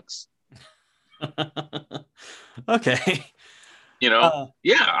bucks. Okay. Yeah,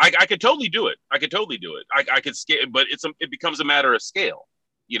 I could totally do it. I could scale, but it becomes a matter of scale.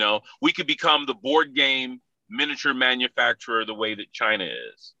 We could become the board game miniature manufacturer the way that China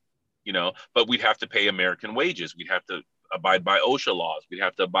is, but we'd have to pay American wages. We'd have to abide by OSHA laws. We'd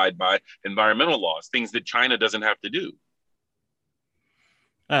have to abide by environmental laws, things that China doesn't have to do.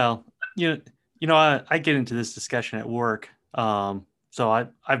 Well, I get into this discussion at work. So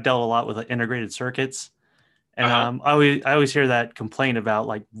I've dealt a lot with integrated circuits, and I always hear that complaint about,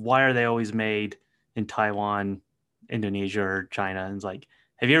 like, why are they always made in Taiwan, Indonesia, or China? And it's like,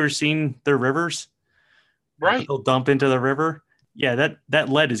 have you ever seen their rivers? Right. They'll dump into the river. Yeah, that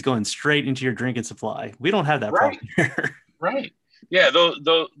lead is going straight into your drinking supply. We don't have that problem here. Right. Yeah,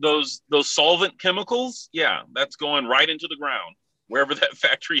 those solvent chemicals, yeah, that's going right into the ground wherever that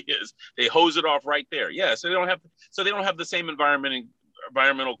factory is. They hose it off right there. Yeah, so they don't have the same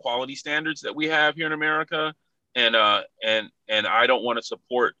environmental quality standards that we have here in America. And I don't want to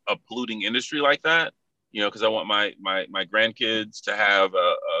support a polluting industry like that, because I want my grandkids to have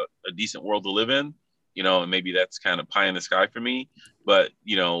a decent world to live in, and maybe that's kind of pie in the sky for me. But,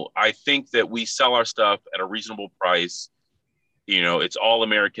 I think that we sell our stuff at a reasonable price. It's all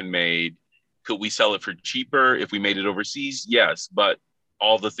American made. Could we sell it for cheaper if we made it overseas? Yes. But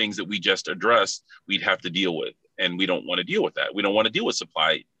all the things that we just addressed, we'd have to deal with. And we don't want to deal with that. We don't want to deal with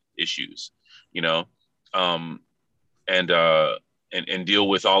supply issues, and deal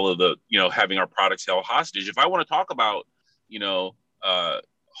with all of the, having our products held hostage. If I want to talk about,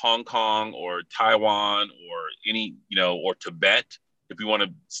 Hong Kong or Taiwan or or Tibet, if we want to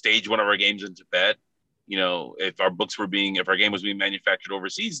stage one of our games in Tibet, if our game was being manufactured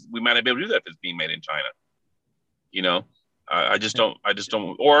overseas, we might not be able to do that if it's being made in China. I just don't,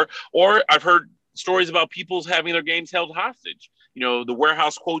 or I've heard stories about people's having their games held hostage. The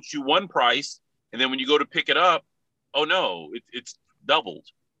warehouse quotes you one price, and then when you go to pick it up, oh no, it's doubled.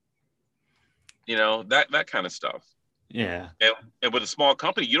 That kind of stuff. Yeah. And with a small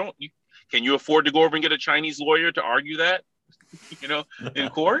company, can you afford to go over and get a Chinese lawyer to argue that, in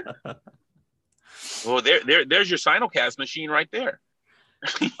court? Well, there's your Sinocast machine right there.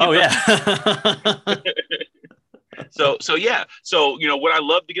 Oh yeah. So yeah. So, would I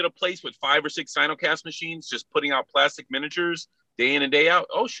love to get a place with 5 or 6 Sinocast machines just putting out plastic miniatures day in and day out?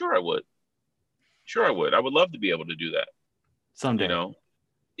 Oh, sure I would. I would love to be able to do that. Someday.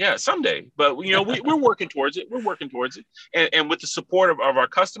 Yeah, someday. But, we're working towards it. And with the support of our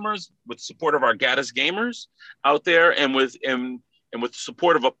customers, with the support of our Gaddis gamers out there, and with the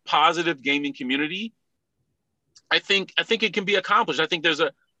support of a positive gaming community, I think it can be accomplished. I think there's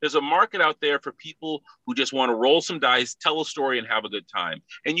a market out there for people who just want to roll some dice, tell a story, and have a good time.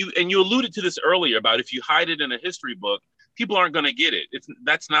 And you alluded to this earlier about if you hide it in a history book, people aren't going to get it.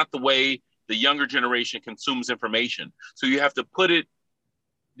 That's not the way the younger generation consumes information. So you have to put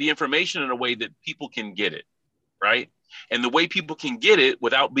the information in a way that people can get it, right? And the way people can get it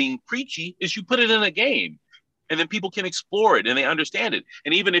without being preachy is you put it in a game. And then people can explore it and they understand it.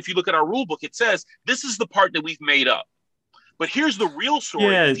 And even if you look at our rule book, it says, this is the part that we've made up. But here's the real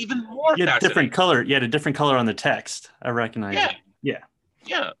story. Yeah, it's even more fascinating. Different color. You had a different color on the text. I recognize it. Yeah.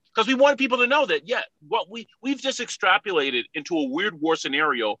 Because we want people to know that, what we've just extrapolated into a weird war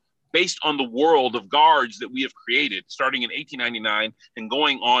scenario based on the world of guards that we have created starting in 1899 and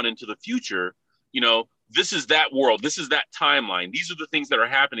going on into the future. This is that world. This is that timeline. These are the things that are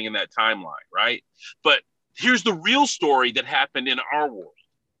happening in that timeline, right? But here's the real story that happened in our world.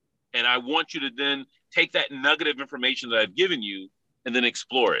 And I want you to then take that nugget of information that I've given you and then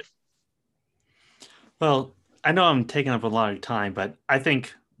explore it. Well, I know I'm taking up a lot of time, but I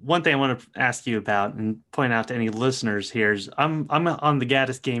think one thing I want to ask you about and point out to any listeners here is I'm on the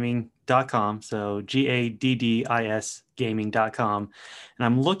gaddisgaming.com, so GADDIS gaming.com, and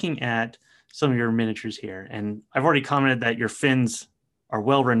I'm looking at some of your miniatures here. And I've already commented that your fins are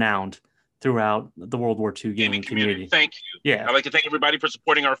well renowned throughout the World War II gaming community. Thank you. Yeah. I'd like to thank everybody for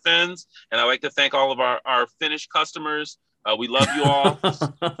supporting our fins, and I'd like to thank all of our Finnish customers. We love you all.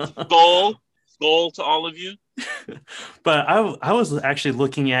 Goal to all of you. But I was actually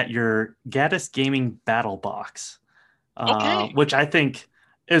looking at your Gaddis Gaming Battle Box, which I think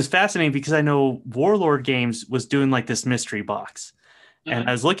is fascinating because I know Warlord Games was doing like this mystery box. Mm-hmm. And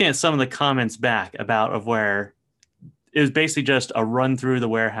I was looking at some of the comments back of where it was basically just a run through the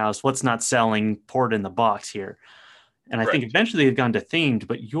warehouse, what's not selling, poured in the box here. And I think eventually they've gone to themed,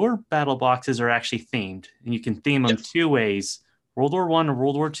 but your battle boxes are actually themed, and you can theme them 2 ways: World War I or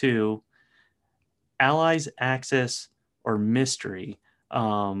World War II, Allies, Axis, or Mystery.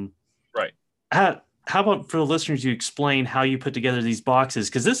 Right. How about for the listeners, you explain how you put together these boxes?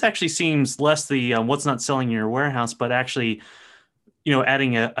 Because this actually seems less the what's not selling in your warehouse, but actually,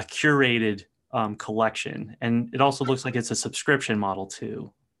 adding a curated collection. And it also looks like it's a subscription model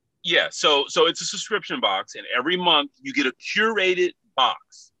too. Yeah, so it's a subscription box, and every month you get a curated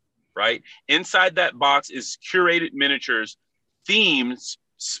box, right? Inside that box is curated miniatures, themes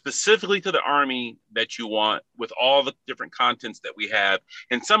specifically to the army that you want, with all the different contents that we have.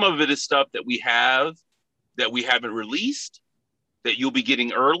 And some of it is stuff that we have that we haven't released, that you'll be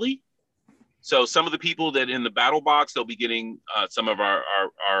getting early. So some of the people that in the battle box, they'll be getting some of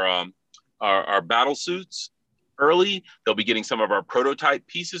our battle suits early. They'll be getting some of our prototype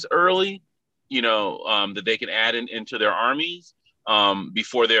pieces early, that they can add into their armies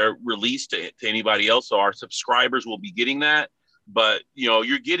before they're released to anybody else. So our subscribers will be getting that. but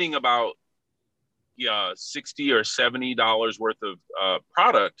you're getting about $60 or $70 worth of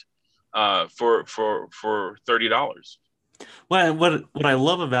product for $30. Well, what I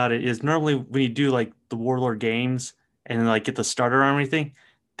love about it is normally when you do like the Warlord games and like get the starter army thing,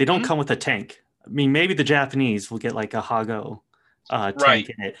 they don't come with a tank. I mean, maybe the Japanese will get like a Hago tank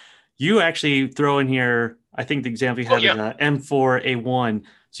in it. You actually throw in here, I think the example you have is a M4A1.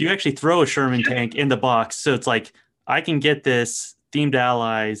 So you actually throw a Sherman tank in the box. So it's like, I can get this themed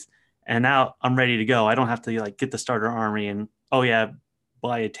allies and now I'm ready to go. I don't have to like get the starter army and,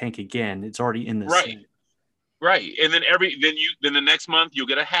 buy a tank again. It's already in the scene. Right. And then then the next month you'll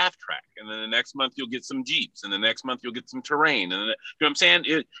get a half track. And then the next month you'll get some Jeeps. And the next month you'll get some terrain. And then, you know what I'm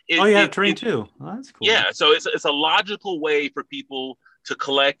saying? Terrain too. Oh, that's cool. Yeah. So it's a logical way for people to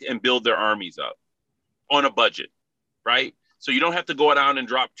collect and build their armies up on a budget. Right. So you don't have to go down and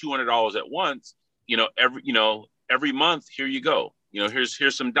drop $200 at once. Every month, here you go.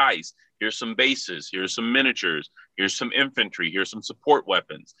 Here's some dice. Here's some bases. Here's some miniatures. Here's some infantry. Here's some support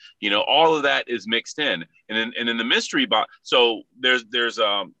weapons. All of that is mixed in. And in the mystery box, so there's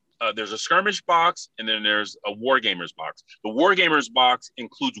a skirmish box, and then there's a Wargamers box. The Wargamers box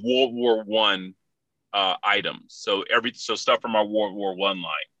includes World War I items. So stuff from our World War I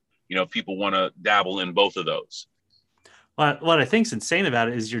line. People want to dabble in both of those. What I think's insane about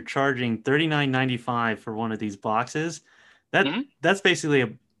it is you're charging $39.95 for one of these boxes. That's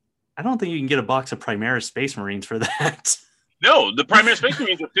basically I don't think you can get a box of Primaris Space Marines for that. No, the Primaris Space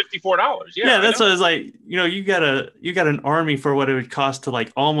Marines are $54. Yeah, that's what it's like. You got an army for what it would cost to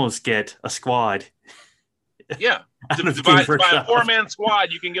like almost get a squad. Yeah, to buy a 4-man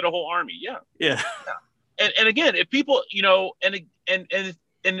squad, you can get a whole army. Yeah. And again, if people, and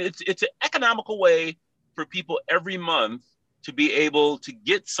it's an economical way for people every month to be able to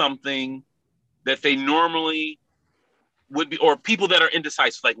get something that they normally would be, or people that are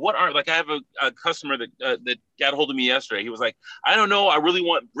indecisive. Like I have a customer that got a hold of me yesterday. He was like, I don't know, I really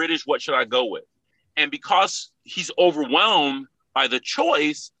want British. What should I go with? And because he's overwhelmed by the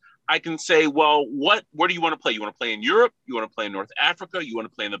choice, I can say, well, where do you want to play? You want to play in Europe? You want to play in North Africa? You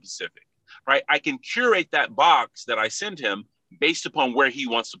want to play in the Pacific, right? I can curate that box that I send him based upon where he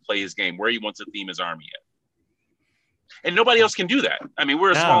wants to play his game, where he wants to theme his army at. And nobody else can do that. I mean,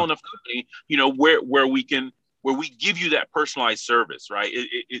 we're a small enough company, where we give you that personalized service, right?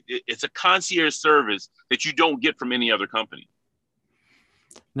 It's a concierge service that you don't get from any other company.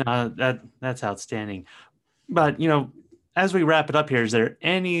 No, that's outstanding. But, as we wrap it up here, is there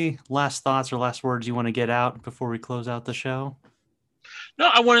any last thoughts or last words you want to get out before we close out the show? No,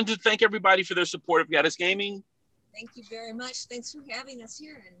 I wanted to thank everybody for their support of Gaddis Gaming. Thank you very much. Thanks for having us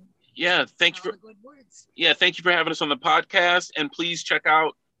here. And thank you for the good words. Yeah, thank you for having us on the podcast. And please check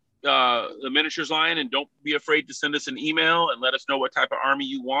out the miniatures line, and don't be afraid to send us an email and let us know what type of army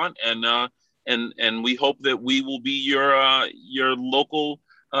you want. And we hope that we will be your local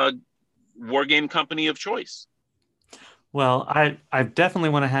war game company of choice. Well, I definitely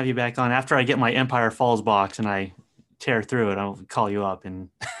want to have you back on after I get my Empire Falls box and I tear through it. I'll call you up and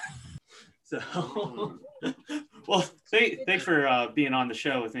so. Well, thanks for being on the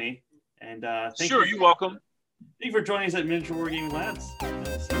show with me, and you're welcome. Thank you for joining us at Miniature Wargaming Labs.